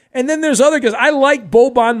player. And then there's other guys. I like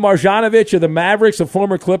Boban Marjanovic of the Mavericks, a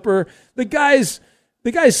former Clipper. The guy's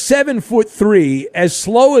 7'3", as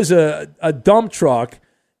slow as a dump truck.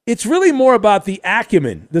 It's really more about the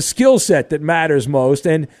acumen, the skill set that matters most.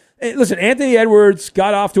 And listen, Anthony Edwards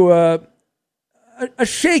got off to a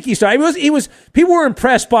shaky start. He was people were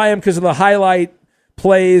impressed by him because of the highlight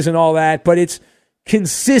plays and all that, but it's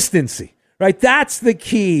consistency, right? That's the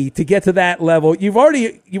key to get to that level. You've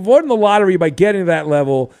won the lottery by getting to that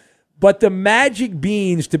level, but the magic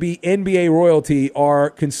beans to be NBA royalty are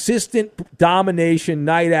consistent domination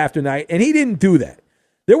night after night, and he didn't do that.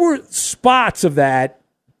 There were spots of that,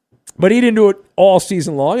 but he didn't do it all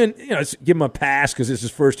season long. And give him a pass because it's his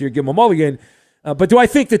first year. Give him a mulligan. But do I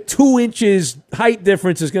think the 2 inches height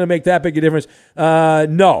difference is going to make that big a difference?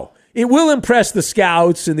 No. It will impress the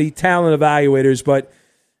scouts and the talent evaluators, but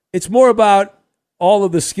it's more about all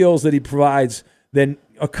of the skills that he provides than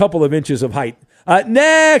a couple of inches of height.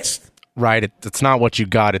 Next. Right. It's not what you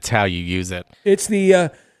got. It's how you use it. It's the,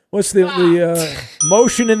 what's the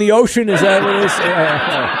motion in the ocean? Is that what it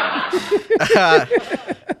is?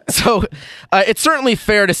 So it's certainly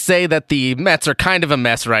fair to say that the Mets are kind of a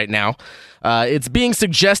mess right now. It's being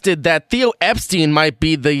suggested that Theo Epstein might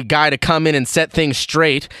be the guy to come in and set things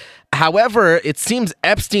straight. However, it seems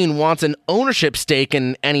Epstein wants an ownership stake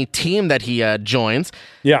in any team that he joins.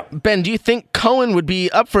 Yeah. Ben, do you think Cohen would be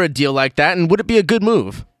up for a deal like that, and would it be a good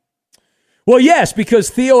move? Well, yes, because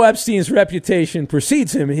Theo Epstein's reputation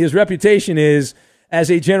precedes him. His reputation is,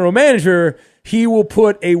 as a general manager, he will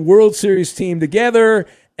put a World Series team together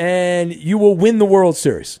and you will win the World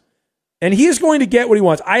Series. And he is going to get what he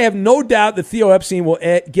wants. I have no doubt that Theo Epstein will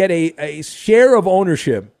get a share of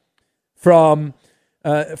ownership from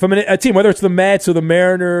a team, whether it's the Mets or the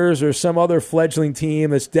Mariners or some other fledgling team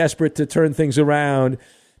that's desperate to turn things around,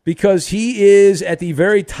 because he is at the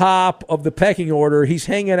very top of the pecking order. He's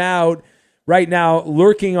hanging out right now,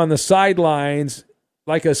 lurking on the sidelines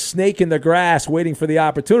like a snake in the grass, waiting for the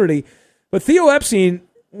opportunity. But Theo Epstein,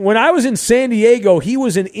 when I was in San Diego, he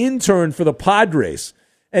was an intern for the Padres.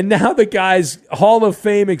 And now the guy's Hall of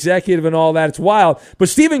Fame executive and all that. It's wild. But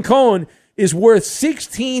Stephen Cohen is worth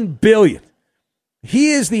 $16 billion.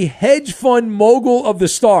 He is the hedge fund mogul of the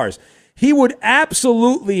stars. He would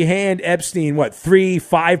absolutely hand Epstein,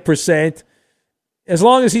 3-5%? As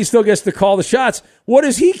long as he still gets to call the shots, what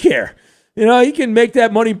does he care? He can make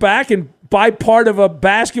that money back and buy part of a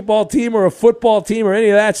basketball team or a football team or any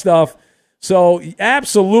of that stuff. So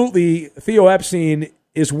absolutely, Theo Epstein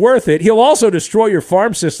is worth it. He'll also destroy your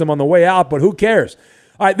farm system on the way out, but who cares?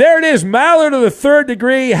 All right, there it is. Maller to the third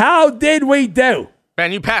degree. How did we do?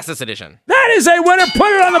 Ben, you passed this edition. That is a winner.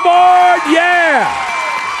 Put it on the board. Yeah.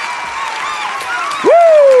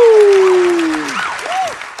 Woo!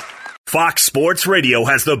 Fox Sports Radio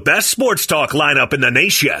has the best sports talk lineup in the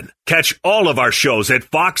nation. Catch all of our shows at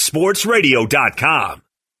foxsportsradio.com.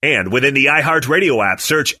 And within the iHeartRadio app,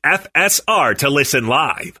 search FSR to listen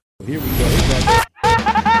live. Here we go.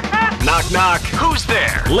 Knock, knock. Who's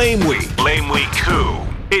there? Lame Week. Lame Week who?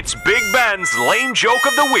 It's Big Ben's Lame Joke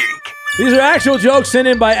of the Week. These are actual jokes sent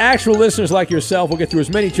in by actual listeners like yourself. We'll get through as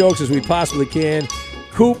many jokes as we possibly can.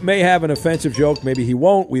 Coop may have an offensive joke. Maybe he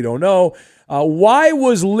won't. We don't know. Why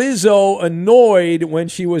was Lizzo annoyed when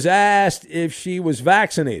she was asked if she was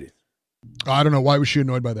vaccinated? I don't know. Why was she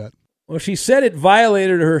annoyed by that? Well, she said it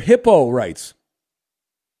violated her hippo rights.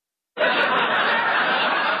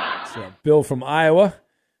 So, Bill from Iowa.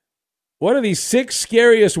 What are the 6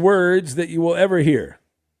 scariest words that you will ever hear?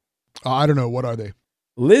 I don't know. What are they?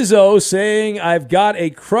 Lizzo saying, "I've got a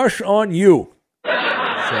crush on you."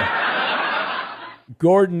 So,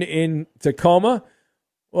 Gordon in Tacoma.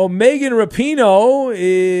 Well, Megan Rapinoe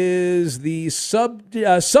is the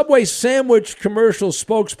Subway sandwich commercial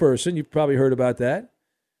spokesperson. You've probably heard about that.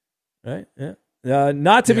 Right? Yeah.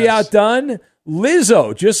 Not to be outdone,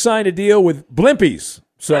 Lizzo just signed a deal with Blimpies.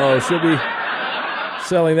 So she'll be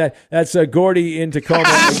selling that. That's Gordy in Tacoma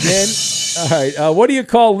again. All right. What do you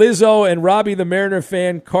call Lizzo and Robbie the Mariner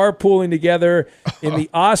fan carpooling together in the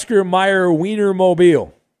Oscar Mayer Wiener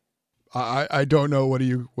Mobile? I don't know. What do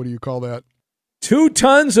you call that? 2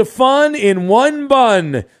 tons of fun in one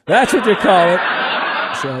bun. That's what you call it.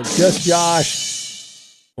 So just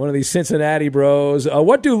Josh, one of these Cincinnati bros.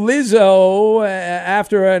 What do Lizzo,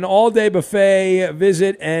 after an all-day buffet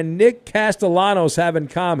visit, and Nick Castellanos have in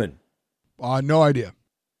common? No idea.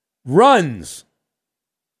 Runs.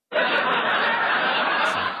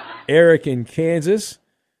 Eric in Kansas.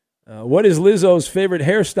 What is Lizzo's favorite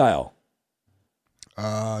hairstyle?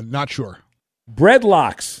 Not sure.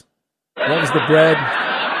 Breadlocks. Loves the bread.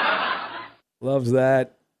 Loves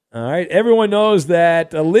that. All right. Everyone knows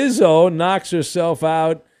that Lizzo knocks herself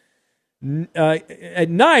out at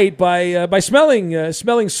night by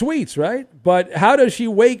smelling sweets, right? But how does she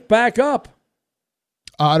wake back up?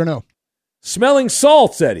 I don't know. Smelling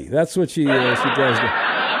salts, Eddie. That's what she does.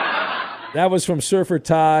 That was from Surfer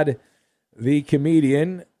Todd, the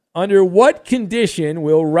comedian. Under what condition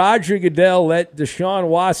will Roger Goodell let Deshaun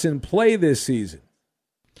Watson play this season?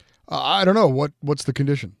 I don't know. What's the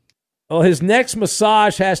condition? Well, his next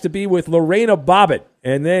massage has to be with Lorena Bobbitt,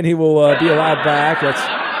 and then he will be allowed back. That's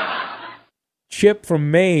Chip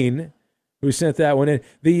from Maine who sent that one in.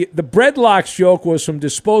 The breadlocks joke was from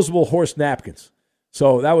disposable horse napkins.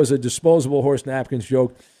 So that was a disposable horse napkins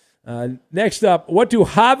joke. Next up, what do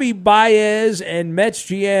Javi Baez and Mets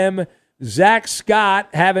GM Zach Scott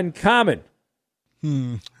have in common?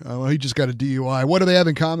 Well, he just got a DUI. What do they have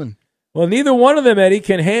in common? Well, neither one of them, Eddie,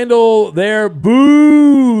 can handle their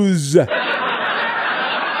booze. It's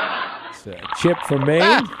a Chip from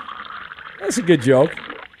Maine. That's a good joke.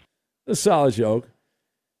 A solid joke.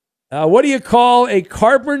 What do you call a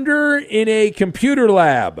carpenter in a computer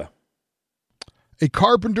lab? A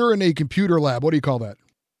carpenter in a computer lab. What do you call that?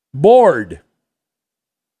 Bored.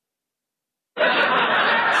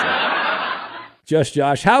 Just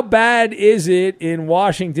Josh, how bad is it in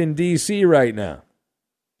Washington, D.C. right now?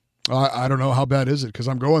 I don't know. How bad is it? Because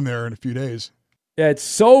I'm going there in a few days. Yeah, it's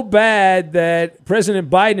so bad that President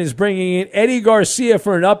Biden is bringing in Eddie Garcia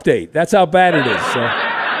for an update. That's how bad it is. So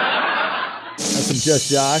that's some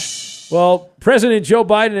Just Josh. Well, President Joe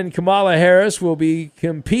Biden and Kamala Harris will be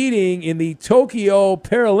competing in the Tokyo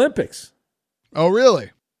Paralympics. Oh,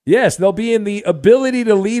 really? Yes, they'll be in the ability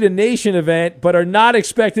to lead a nation event, but are not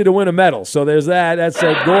expected to win a medal. So there's that. That's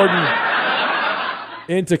Gordon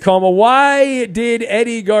in Tacoma. Why did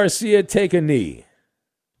Eddie Garcia take a knee?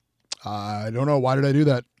 I don't know. Why did I do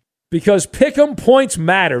that? Because pick'em points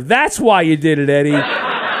matter. That's why you did it, Eddie.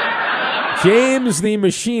 James, the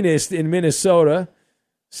machinist in Minnesota,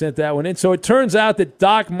 sent that one in. So it turns out that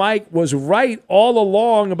Doc Mike was right all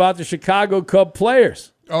along about the Chicago Cub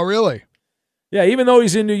players. Oh, really? Yeah, even though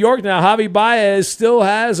he's in New York now, Javi Baez still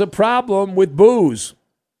has a problem with booze.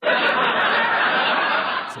 So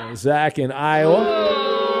Zach in Iowa.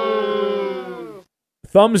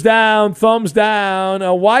 Thumbs down, thumbs down.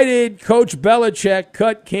 Why did Coach Belichick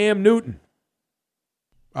cut Cam Newton?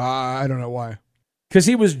 I don't know why. Because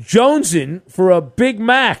he was jonesing for a Big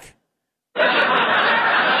Mac.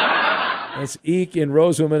 That's Eek in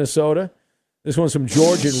Roseville, Minnesota. This one's from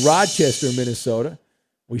George in Rochester, Minnesota.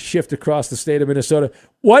 We shift across the state of Minnesota.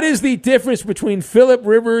 What is the difference between Phillip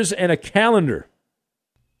Rivers and a calendar?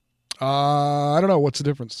 I don't know. What's the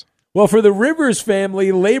difference? Well, for the Rivers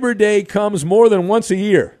family, Labor Day comes more than once a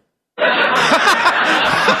year.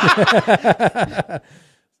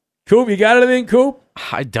 Coop, you got anything, Coop?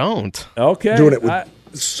 I don't. Okay. Doing it with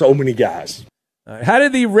so many guys. How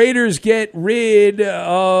did the Raiders get rid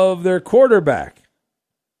of their quarterback?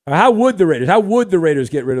 How would the Raiders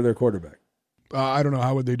get rid of their quarterback? I don't know.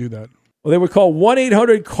 How would they do that? Well, they would call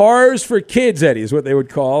 1-800-CARS for Kids, Eddie, is what they would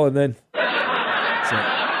call. And then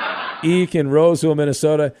Eek in Roseville,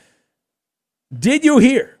 Minnesota. Did you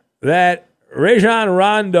hear that Rajon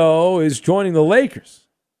Rondo is joining the Lakers?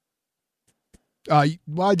 Well,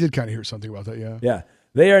 I did kind of hear something about that, yeah. Yeah.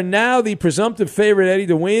 They are now the presumptive favorite, Eddie,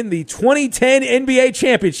 to win the 2010 NBA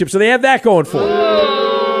championship. So they have that going for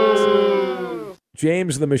them.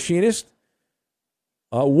 James the Machinist.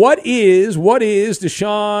 What is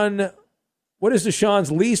Deshaun's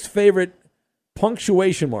least favorite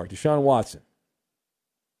punctuation mark? Deshaun Watson.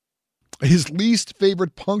 His least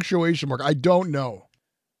favorite punctuation mark. I don't know.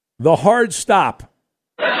 The hard stop.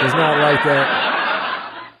 Does not like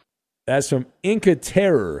that. That's from Inca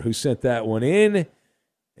Terror, who sent that one in.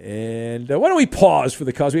 And why don't we pause for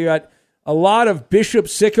the cause? We got a lot of Bishop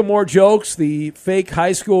Sycamore jokes, the fake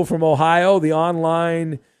high school from Ohio, the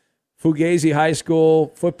online Fugazi High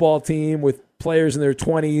School football team with players in their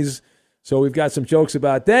 20s. So we've got some jokes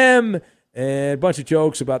about them and a bunch of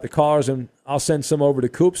jokes about the callers, and I'll send some over to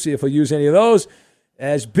Coop, see if he'll use any of those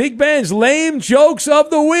as Big Ben's lame jokes of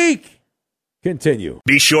the week continue.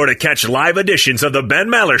 Be sure to catch live editions of the Ben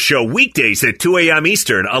Maller Show weekdays at 2 a.m.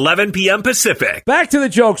 Eastern, 11 p.m. Pacific. Back to the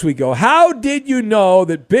jokes we go. How did you know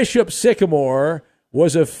that Bishop Sycamore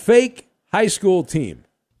was a fake high school team?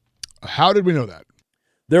 How did we know that?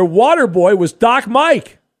 Their water boy was Doc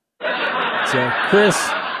Mike. So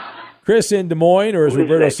Chris in Des Moines, or as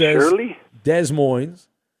Roberto says, Shirley? Des Moines.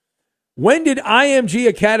 When did IMG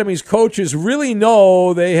Academy's coaches really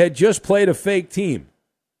know they had just played a fake team?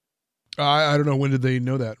 I don't know. When did they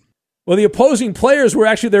know that? Well, the opposing players were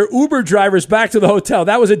actually their Uber drivers back to the hotel.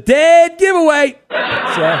 That was a dead giveaway.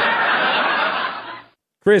 So,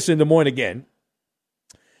 Chris in Des Moines again.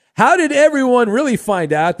 How did everyone really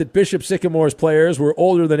find out that Bishop Sycamore's players were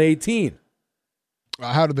older than 18?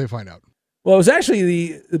 How did they find out? Well, it was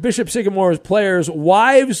actually the Bishop Sycamore's players'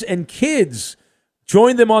 wives and kids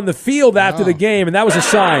joined them on the field after the game, and that was a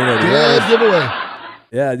sign. Dead giveaway.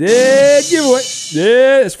 Yeah, dead giveaway.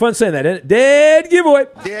 Yeah, it's fun saying that, isn't it? Dead giveaway.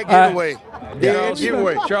 Dead giveaway. Dead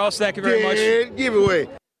giveaway. Charles, thank you very much. Dead giveaway.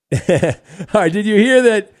 All right, did you hear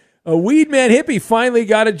that a Weed Man hippie finally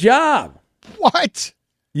got a job? What?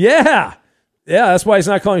 Yeah. Yeah, that's why he's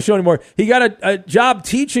not calling the show anymore. He got a job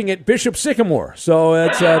teaching at Bishop Sycamore. So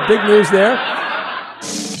that's big news there.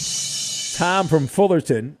 Tom from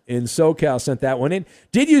Fullerton in SoCal sent that one in.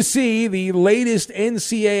 Did you see the latest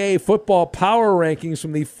NCAA football power rankings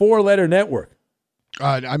from the Four-Letter Network?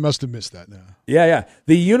 I must have missed that now. Yeah.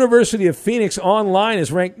 The University of Phoenix Online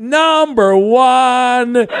is ranked number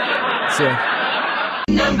 1.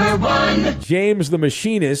 Number 1. James the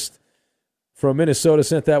Machinist from Minnesota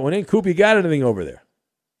sent that one in. Coop, you got anything over there?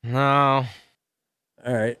 No.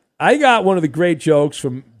 All right. I got one of the great jokes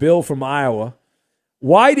from Bill from Iowa.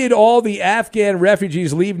 Why did all the Afghan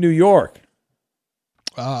refugees leave New York?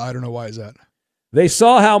 I don't know. Why is that? They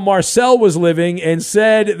saw how Marcel was living and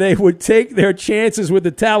said they would take their chances with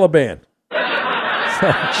the Taliban.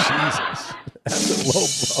 Jesus. That's a low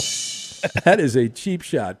blow. That is a cheap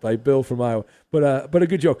shot by Bill from Iowa, but a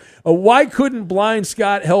good joke. Why couldn't Blind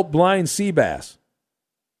Scott help blind Seabass?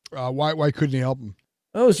 Why couldn't he help him?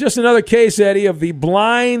 Oh, it was just another case, Eddie, of the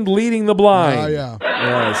blind leading the blind. Oh, yeah.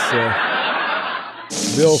 Yes.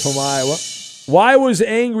 Bill from Iowa. Why was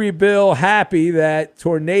Angry Bill happy that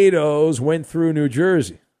tornadoes went through New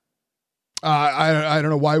Jersey? I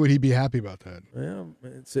don't know. Why would he be happy about that? Well,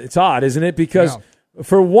 it's odd, isn't it? Because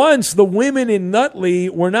for once, the women in Nutley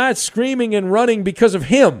were not screaming and running because of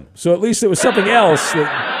him. So at least it was something else.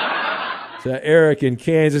 Eric in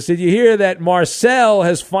Kansas. Did you hear that Marcel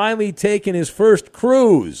has finally taken his first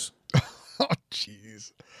cruise? Oh,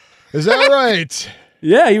 jeez. Is that right?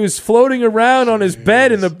 Yeah, he was floating around on his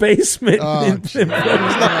bed in the basement. Oh, that's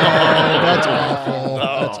awful.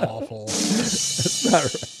 That's awful. That's not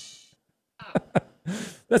right.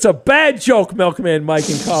 That's a bad joke, Milkman Mike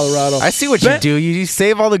in Colorado. I see what you do. You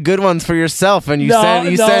save all the good ones for yourself, and you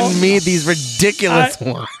send me these ridiculous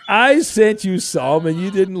ones. I sent you some, and you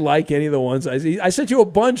didn't like any of the ones. I sent you a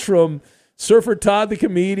bunch from Surfer Todd the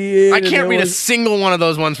comedian. I can't read a single one of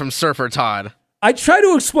those ones from Surfer Todd. I try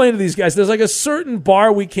to explain to these guys, there's like a certain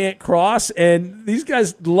bar we can't cross, and these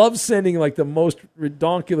guys love sending like the most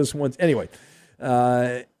redonkulous ones. Anyway,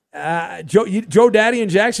 Joe Daddy in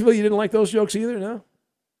Jacksonville, you didn't like those jokes either, no?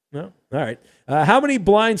 No? All right. How many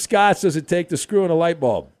blind Scots does it take to screw in a light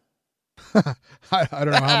bulb? I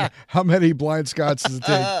don't know. How many blind Scots does it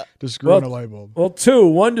take to screw in a light bulb? Well, 2.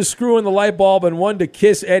 1 to screw in the light bulb and 1 to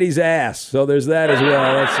kiss Eddie's ass. So there's that as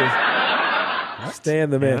well. That's Stan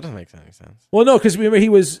the man. Yeah, that doesn't make any sense. Well, no, because remember he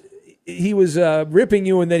was ripping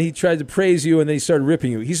you, and then he tried to praise you, and then he started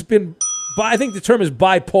ripping you. He's been, I think the term is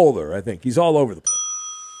bipolar. I think he's all over the place.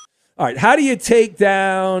 All right, how do you take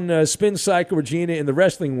down Spin Cycle Regina in the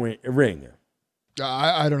wrestling ring?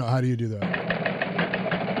 I don't know. How do you do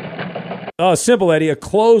that? Oh, simple, Eddie. A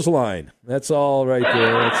clothesline. That's all right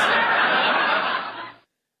there.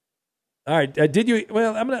 All right. Did you?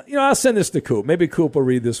 Well, I'm gonna. I'll send this to Coop. Maybe Coop will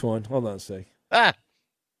read this one. Hold on a sec. Well,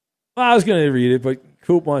 I was gonna read it, but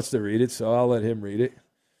Coop wants to read it, so I'll let him read it.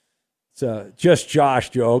 It's a Just Josh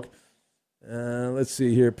joke. Let's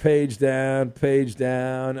see here. Page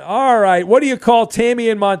down. All right. What do you call Tammy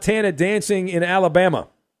in Montana dancing in Alabama?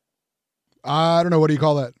 I don't know. What do you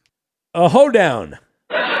call that? A hoedown.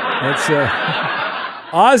 That's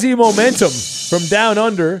Aussie Momentum from Down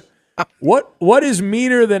Under. What is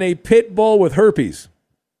meaner than a pit bull with herpes?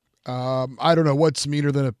 I don't know. What's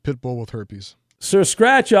meaner than a pit bull with herpes? Sir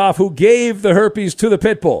Scratchoff, who gave the herpes to the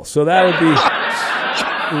pit bull. So that would be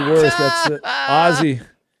the worst.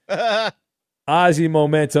 That's Aussie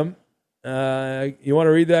Momentum. You want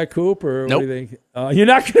to read that, Coop? Or nope. What do you think? You're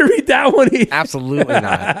not going to read that one either? Absolutely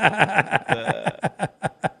not.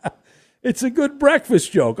 It's a good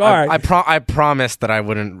breakfast joke. All right. I promised that I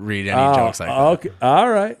wouldn't read any jokes like that. Okay. All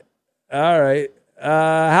right.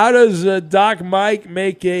 How does Doc Mike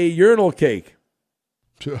make a urinal cake?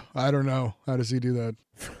 I don't know. How does he do that?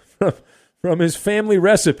 From his family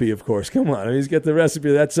recipe, of course. Come on. He's got the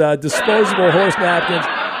recipe. That's disposable horse napkins.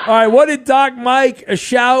 All right. What did Doc Mike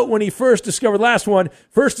shout when he first discovered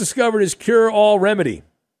his cure-all remedy?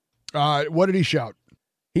 What did he shout?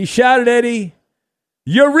 He shouted, Eddie,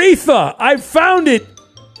 Urethra! I found it!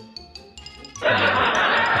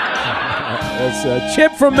 That's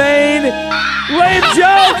Chip from Maine. Lame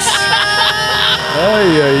jokes.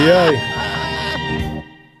 Ay.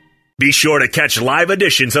 Be sure to catch live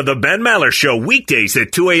editions of the Ben Maller Show weekdays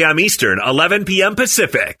at 2 a.m. Eastern, 11 p.m.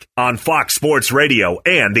 Pacific on Fox Sports Radio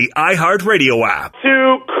and the iHeartRadio app.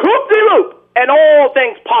 To Coop de Loop and all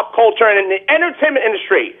things pop culture and in the entertainment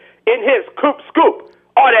industry in his Coop Scoop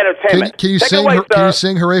on entertainment. Can you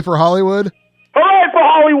sing Hooray for Hollywood? Hooray for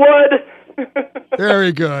Hollywood!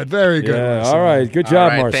 Very good. Very good. Yeah, all right. Good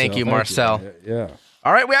job, Marcel. Thank you, Marcel. Yeah.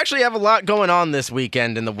 All right, we actually have a lot going on this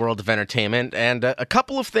weekend in the world of entertainment, and a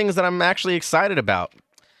couple of things that I'm actually excited about.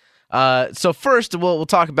 So first, we'll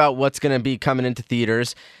talk about what's going to be coming into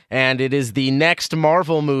theaters, and it is the next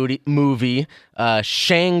Marvel movie,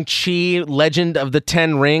 Shang-Chi, Legend of the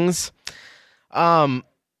Ten Rings.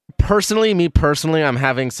 Personally, I'm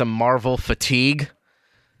having some Marvel fatigue.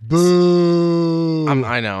 Boo!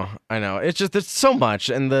 I know. It's just there's so much,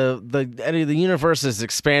 and the universe has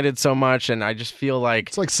expanded so much, and I just feel like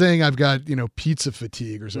it's like saying I've got pizza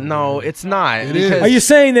fatigue or something. No, it's not. It is. Are you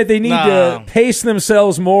saying that they need to pace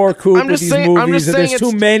themselves more, Coop, with these movies? That there's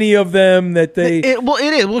too many of them that they. It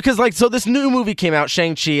is because so this new movie came out,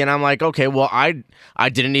 Shang-Chi, and I'm like, okay, well I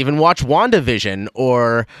didn't even watch WandaVision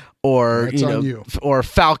or or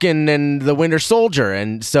Falcon and the Winter Soldier,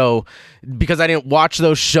 and so because I didn't watch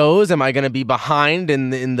those shows, am I going to be behind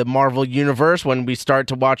in the Marvel universe when we start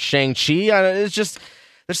to watch Shang-Chi? It's just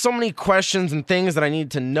there's so many questions and things that I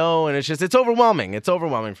need to know, and it's overwhelming. It's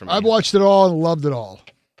overwhelming for me. I've watched it all and loved it all.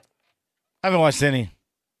 I haven't watched any.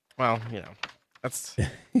 Well, that's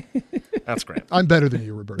great. I'm better than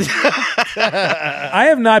you, Roberto. I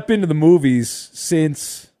have not been to the movies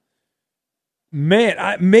since.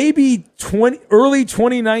 Maybe early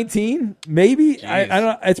 2019, maybe. I don't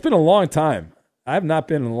know. It's been a long time. I have not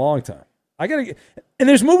been in a long time. And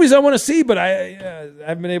there's movies I want to see, but I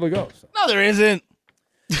haven't been able to go. So. No, there isn't.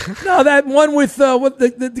 No, that one with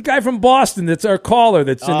the guy from Boston that's our caller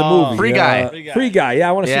that's in the movie. Free Guy. Free Guy. Yeah,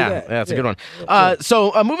 I want to see that. Yeah, that's a good one.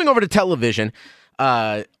 So moving over to television,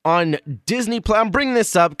 on Disney Plus, I'm bringing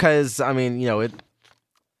this up because,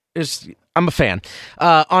 I'm a fan.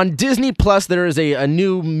 On Disney Plus, there is a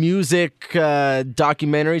new music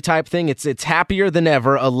documentary type thing. It's Happier Than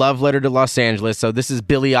Ever, a love letter to Los Angeles. So this is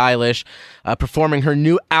Billie Eilish performing her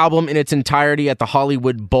new album in its entirety at the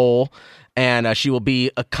Hollywood Bowl, and she will be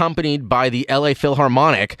accompanied by the LA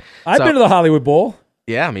Philharmonic. I've been to the Hollywood Bowl.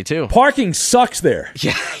 Yeah, me too. Parking sucks there.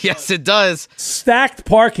 Yeah, yes, it does. Stacked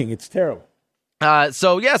parking. It's terrible.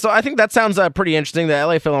 So I think that sounds pretty interesting. The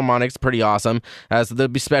LA Philharmonic's pretty awesome. So there'll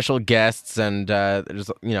be special guests, and there's it's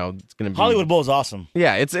going to be Hollywood Bowl is awesome.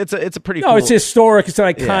 Yeah, it's a pretty. No, cool... it's historic. It's an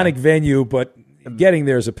iconic venue, but getting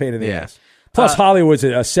there is a pain in the ass. Plus, Hollywood's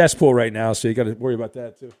a cesspool right now, so you got to worry about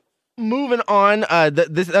that too. Moving on,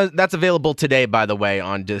 that's available today, by the way,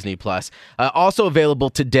 on Disney Plus. Also available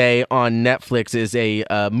today on Netflix is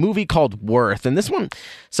a movie called Worth, and this one,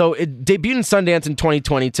 so it debuted in Sundance in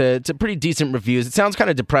 2020 to pretty decent reviews. It sounds kind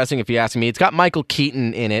of depressing if you ask me. It's got Michael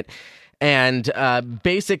Keaton in it, and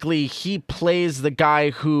basically he plays the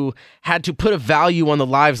guy who had to put a value on the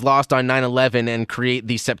lives lost on 9/11 and create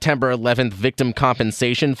the September 11th Victim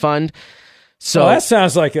Compensation Fund. So that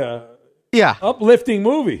sounds like a uplifting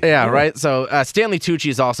movie. Yeah, right? So Stanley Tucci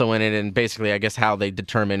is also in it, and basically I guess how they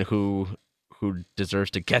determine who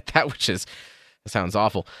deserves to get that, that sounds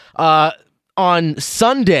awful. On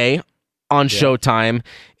Sunday on Showtime,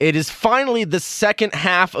 it is finally the second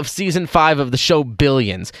half of season 5 of the show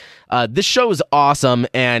Billions. This show is awesome,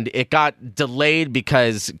 and it got delayed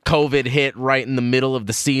because COVID hit right in the middle of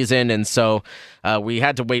the season, and so we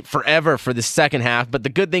had to wait forever for the second half. But the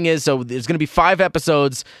good thing is, so there's going to be 5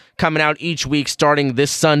 episodes coming out each week starting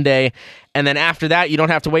this Sunday, and then after that, you don't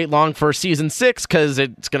have to wait long for season 6 because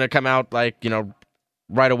it's going to come out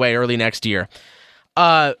right away, early next year.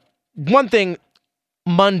 One thing,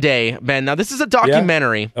 Monday, Ben. Now, this is a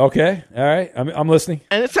documentary. Yeah. Okay. All right. I'm listening.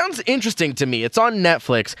 And it sounds interesting to me. It's on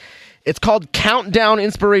Netflix. It's called Countdown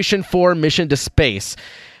Inspiration 4 Mission to Space.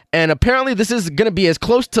 And apparently this is going to be as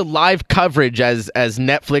close to live coverage as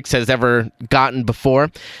Netflix has ever gotten before.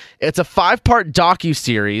 It's a 5-part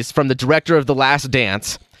docuseries from the director of The Last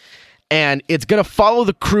Dance. And it's going to follow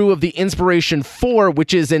the crew of the Inspiration 4,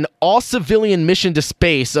 which is an all-civilian mission to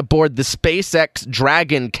space aboard the SpaceX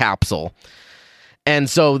Dragon capsule. And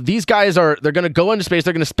so these guys they're going to go into space.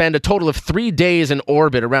 They're going to spend a total of 3 days in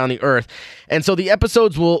orbit around the Earth. And so the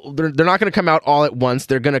episodes they're not going to come out all at once.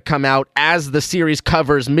 They're going to come out as the series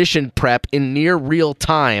covers mission prep in near real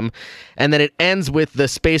time. And then it ends with the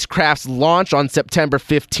spacecraft's launch on September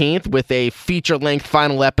 15th with a feature-length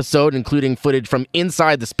final episode, including footage from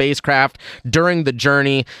inside the spacecraft during the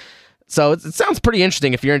journey. So it sounds pretty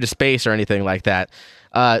interesting if you're into space or anything like that.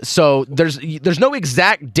 So there's no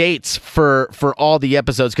exact dates for all the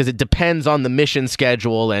episodes because it depends on the mission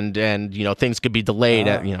schedule and things could be delayed.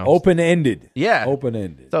 Open-ended. Yeah,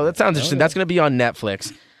 open-ended. So that sounds interesting. That's going to be on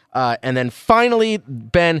Netflix. And then finally,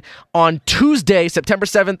 Ben, on Tuesday, September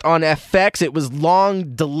 7th on FX, it was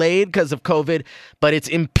long delayed because of COVID, but it's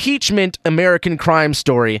Impeachment American Crime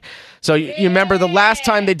Story. So you remember the last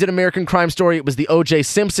time they did American Crime Story, it was the O.J.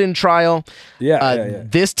 Simpson trial. Yeah.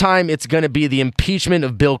 This time it's going to be the impeachment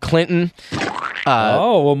of Bill Clinton.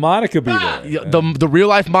 Will Monica be there? The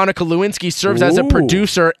real-life Monica Lewinsky serves as a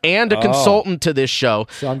producer and a consultant to this show.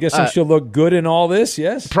 So I'm guessing she'll look good in all this,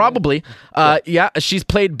 yes? Probably. She's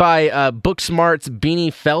played by Booksmart's Beanie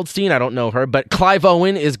Feldstein. I don't know her, but Clive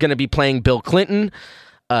Owen is going to be playing Bill Clinton.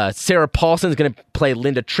 Sarah Paulson is going to play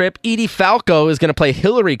Linda Tripp. Edie Falco is going to play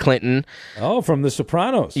Hillary Clinton. Oh, from The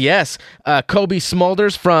Sopranos. Yes. Kobe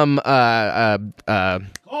Smulders from How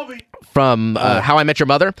I Met Your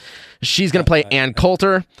Mother. She's going to play Ann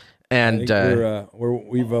Coulter. And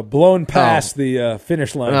we've blown past the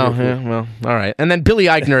finish line. Oh, yeah, well, all right. And then Billy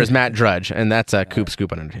Eichner is Matt Drudge, and that's Coop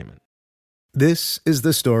Scoop on Entertainment. This is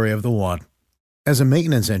the story of the one. As a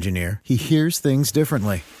maintenance engineer, he hears things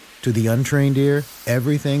differently. To the untrained ear,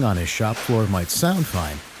 everything on his shop floor might sound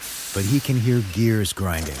fine, but he can hear gears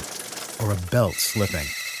grinding or a belt slipping.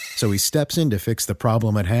 So he steps in to fix the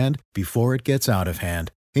problem at hand before it gets out of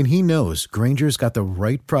hand. And he knows Grainger's got the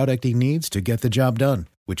right product he needs to get the job done,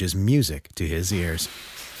 which is music to his ears.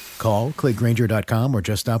 Call, click Grainger.com, or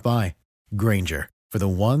just stop by. Grainger, for the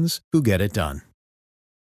ones who get it done.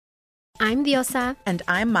 I'm Diosa. And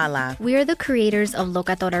I'm Mala. We are the creators of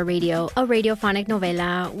Locatora Radio, a radiophonic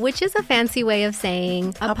novela, which is a fancy way of saying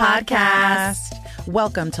a podcast.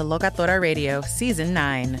 Welcome to Locatora Radio, Season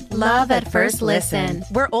 9. Love at first listen.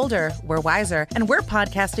 We're older, we're wiser, and we're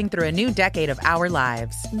podcasting through a new decade of our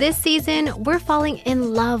lives. This season, we're falling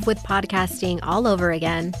in love with podcasting all over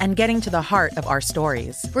again. And getting to the heart of our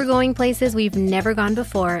stories. We're going places we've never gone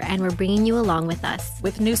before, and we're bringing you along with us.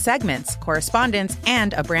 With new segments, correspondence,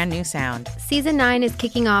 and a brand new sound. Season 9 is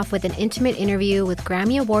kicking off with an intimate interview with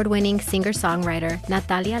Grammy Award-winning singer-songwriter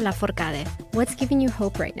Natalia Lafourcade. What's giving you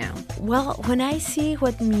hope right now? Well, when I see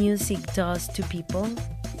what music does to people,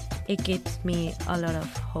 it gives me a lot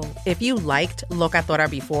of hope. If you liked Locatora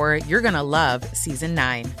before, you're going to love Season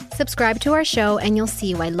 9. Subscribe to our show and you'll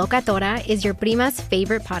see why Locatora is your prima's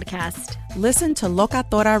favorite podcast. Listen to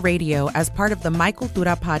Locatora Radio as part of the My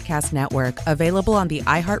Cultura Podcast Network, available on the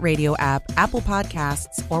iHeartRadio app, Apple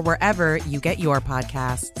Podcasts, or wherever you get your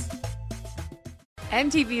podcasts.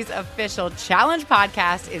 MTV's official Challenge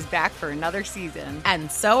podcast is back for another season. And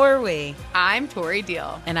so are we. I'm Tori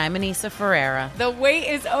Deal. And I'm Anissa Ferreira. The wait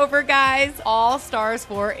is over, guys. All Stars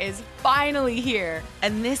 4 is finally here.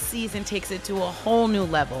 And this season takes it to a whole new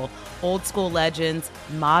level. Old school legends,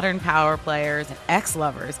 modern power players, and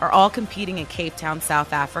ex-lovers are all competing in Cape Town,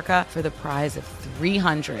 South Africa for the prize of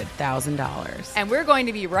 $300,000. And we're going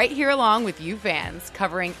to be right here along with you fans,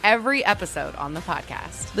 covering every episode on the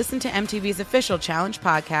podcast. Listen to MTV's official Challenge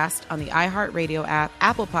podcast on the iHeartRadio app,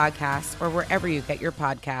 Apple Podcasts, or wherever you get your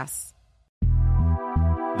podcasts.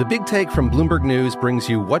 The Big Take from Bloomberg News brings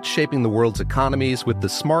you what's shaping the world's economies with the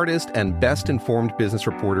smartest and best-informed business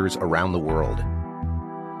reporters around the world.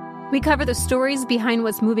 We cover the stories behind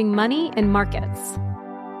what's moving money and markets,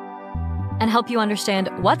 and help you understand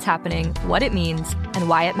what's happening, what it means, and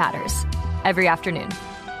why it matters every afternoon.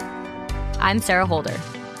 I'm Sarah Holder.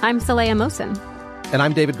 I'm Saleha Mohsin. And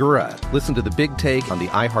I'm David Gura. Listen to The Big Take on the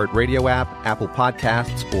iHeartRadio app, Apple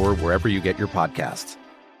Podcasts, or wherever you get your podcasts.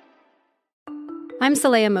 I'm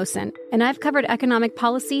Saleha Mohsin, and I've covered economic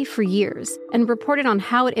policy for years and reported on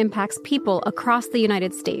how it impacts people across the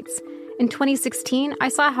United States. In 2016, I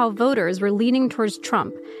saw how voters were leaning towards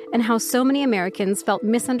Trump and how so many Americans felt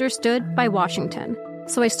misunderstood by Washington.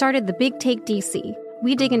 So I started The Big Take DC.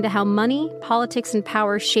 We dig into how money, politics, and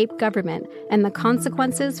power shape government and the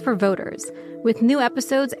consequences for voters. With new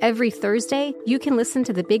episodes every Thursday, you can listen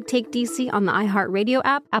to The Big Take DC on the iHeartRadio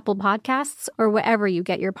app, Apple Podcasts, or wherever you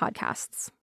get your podcasts.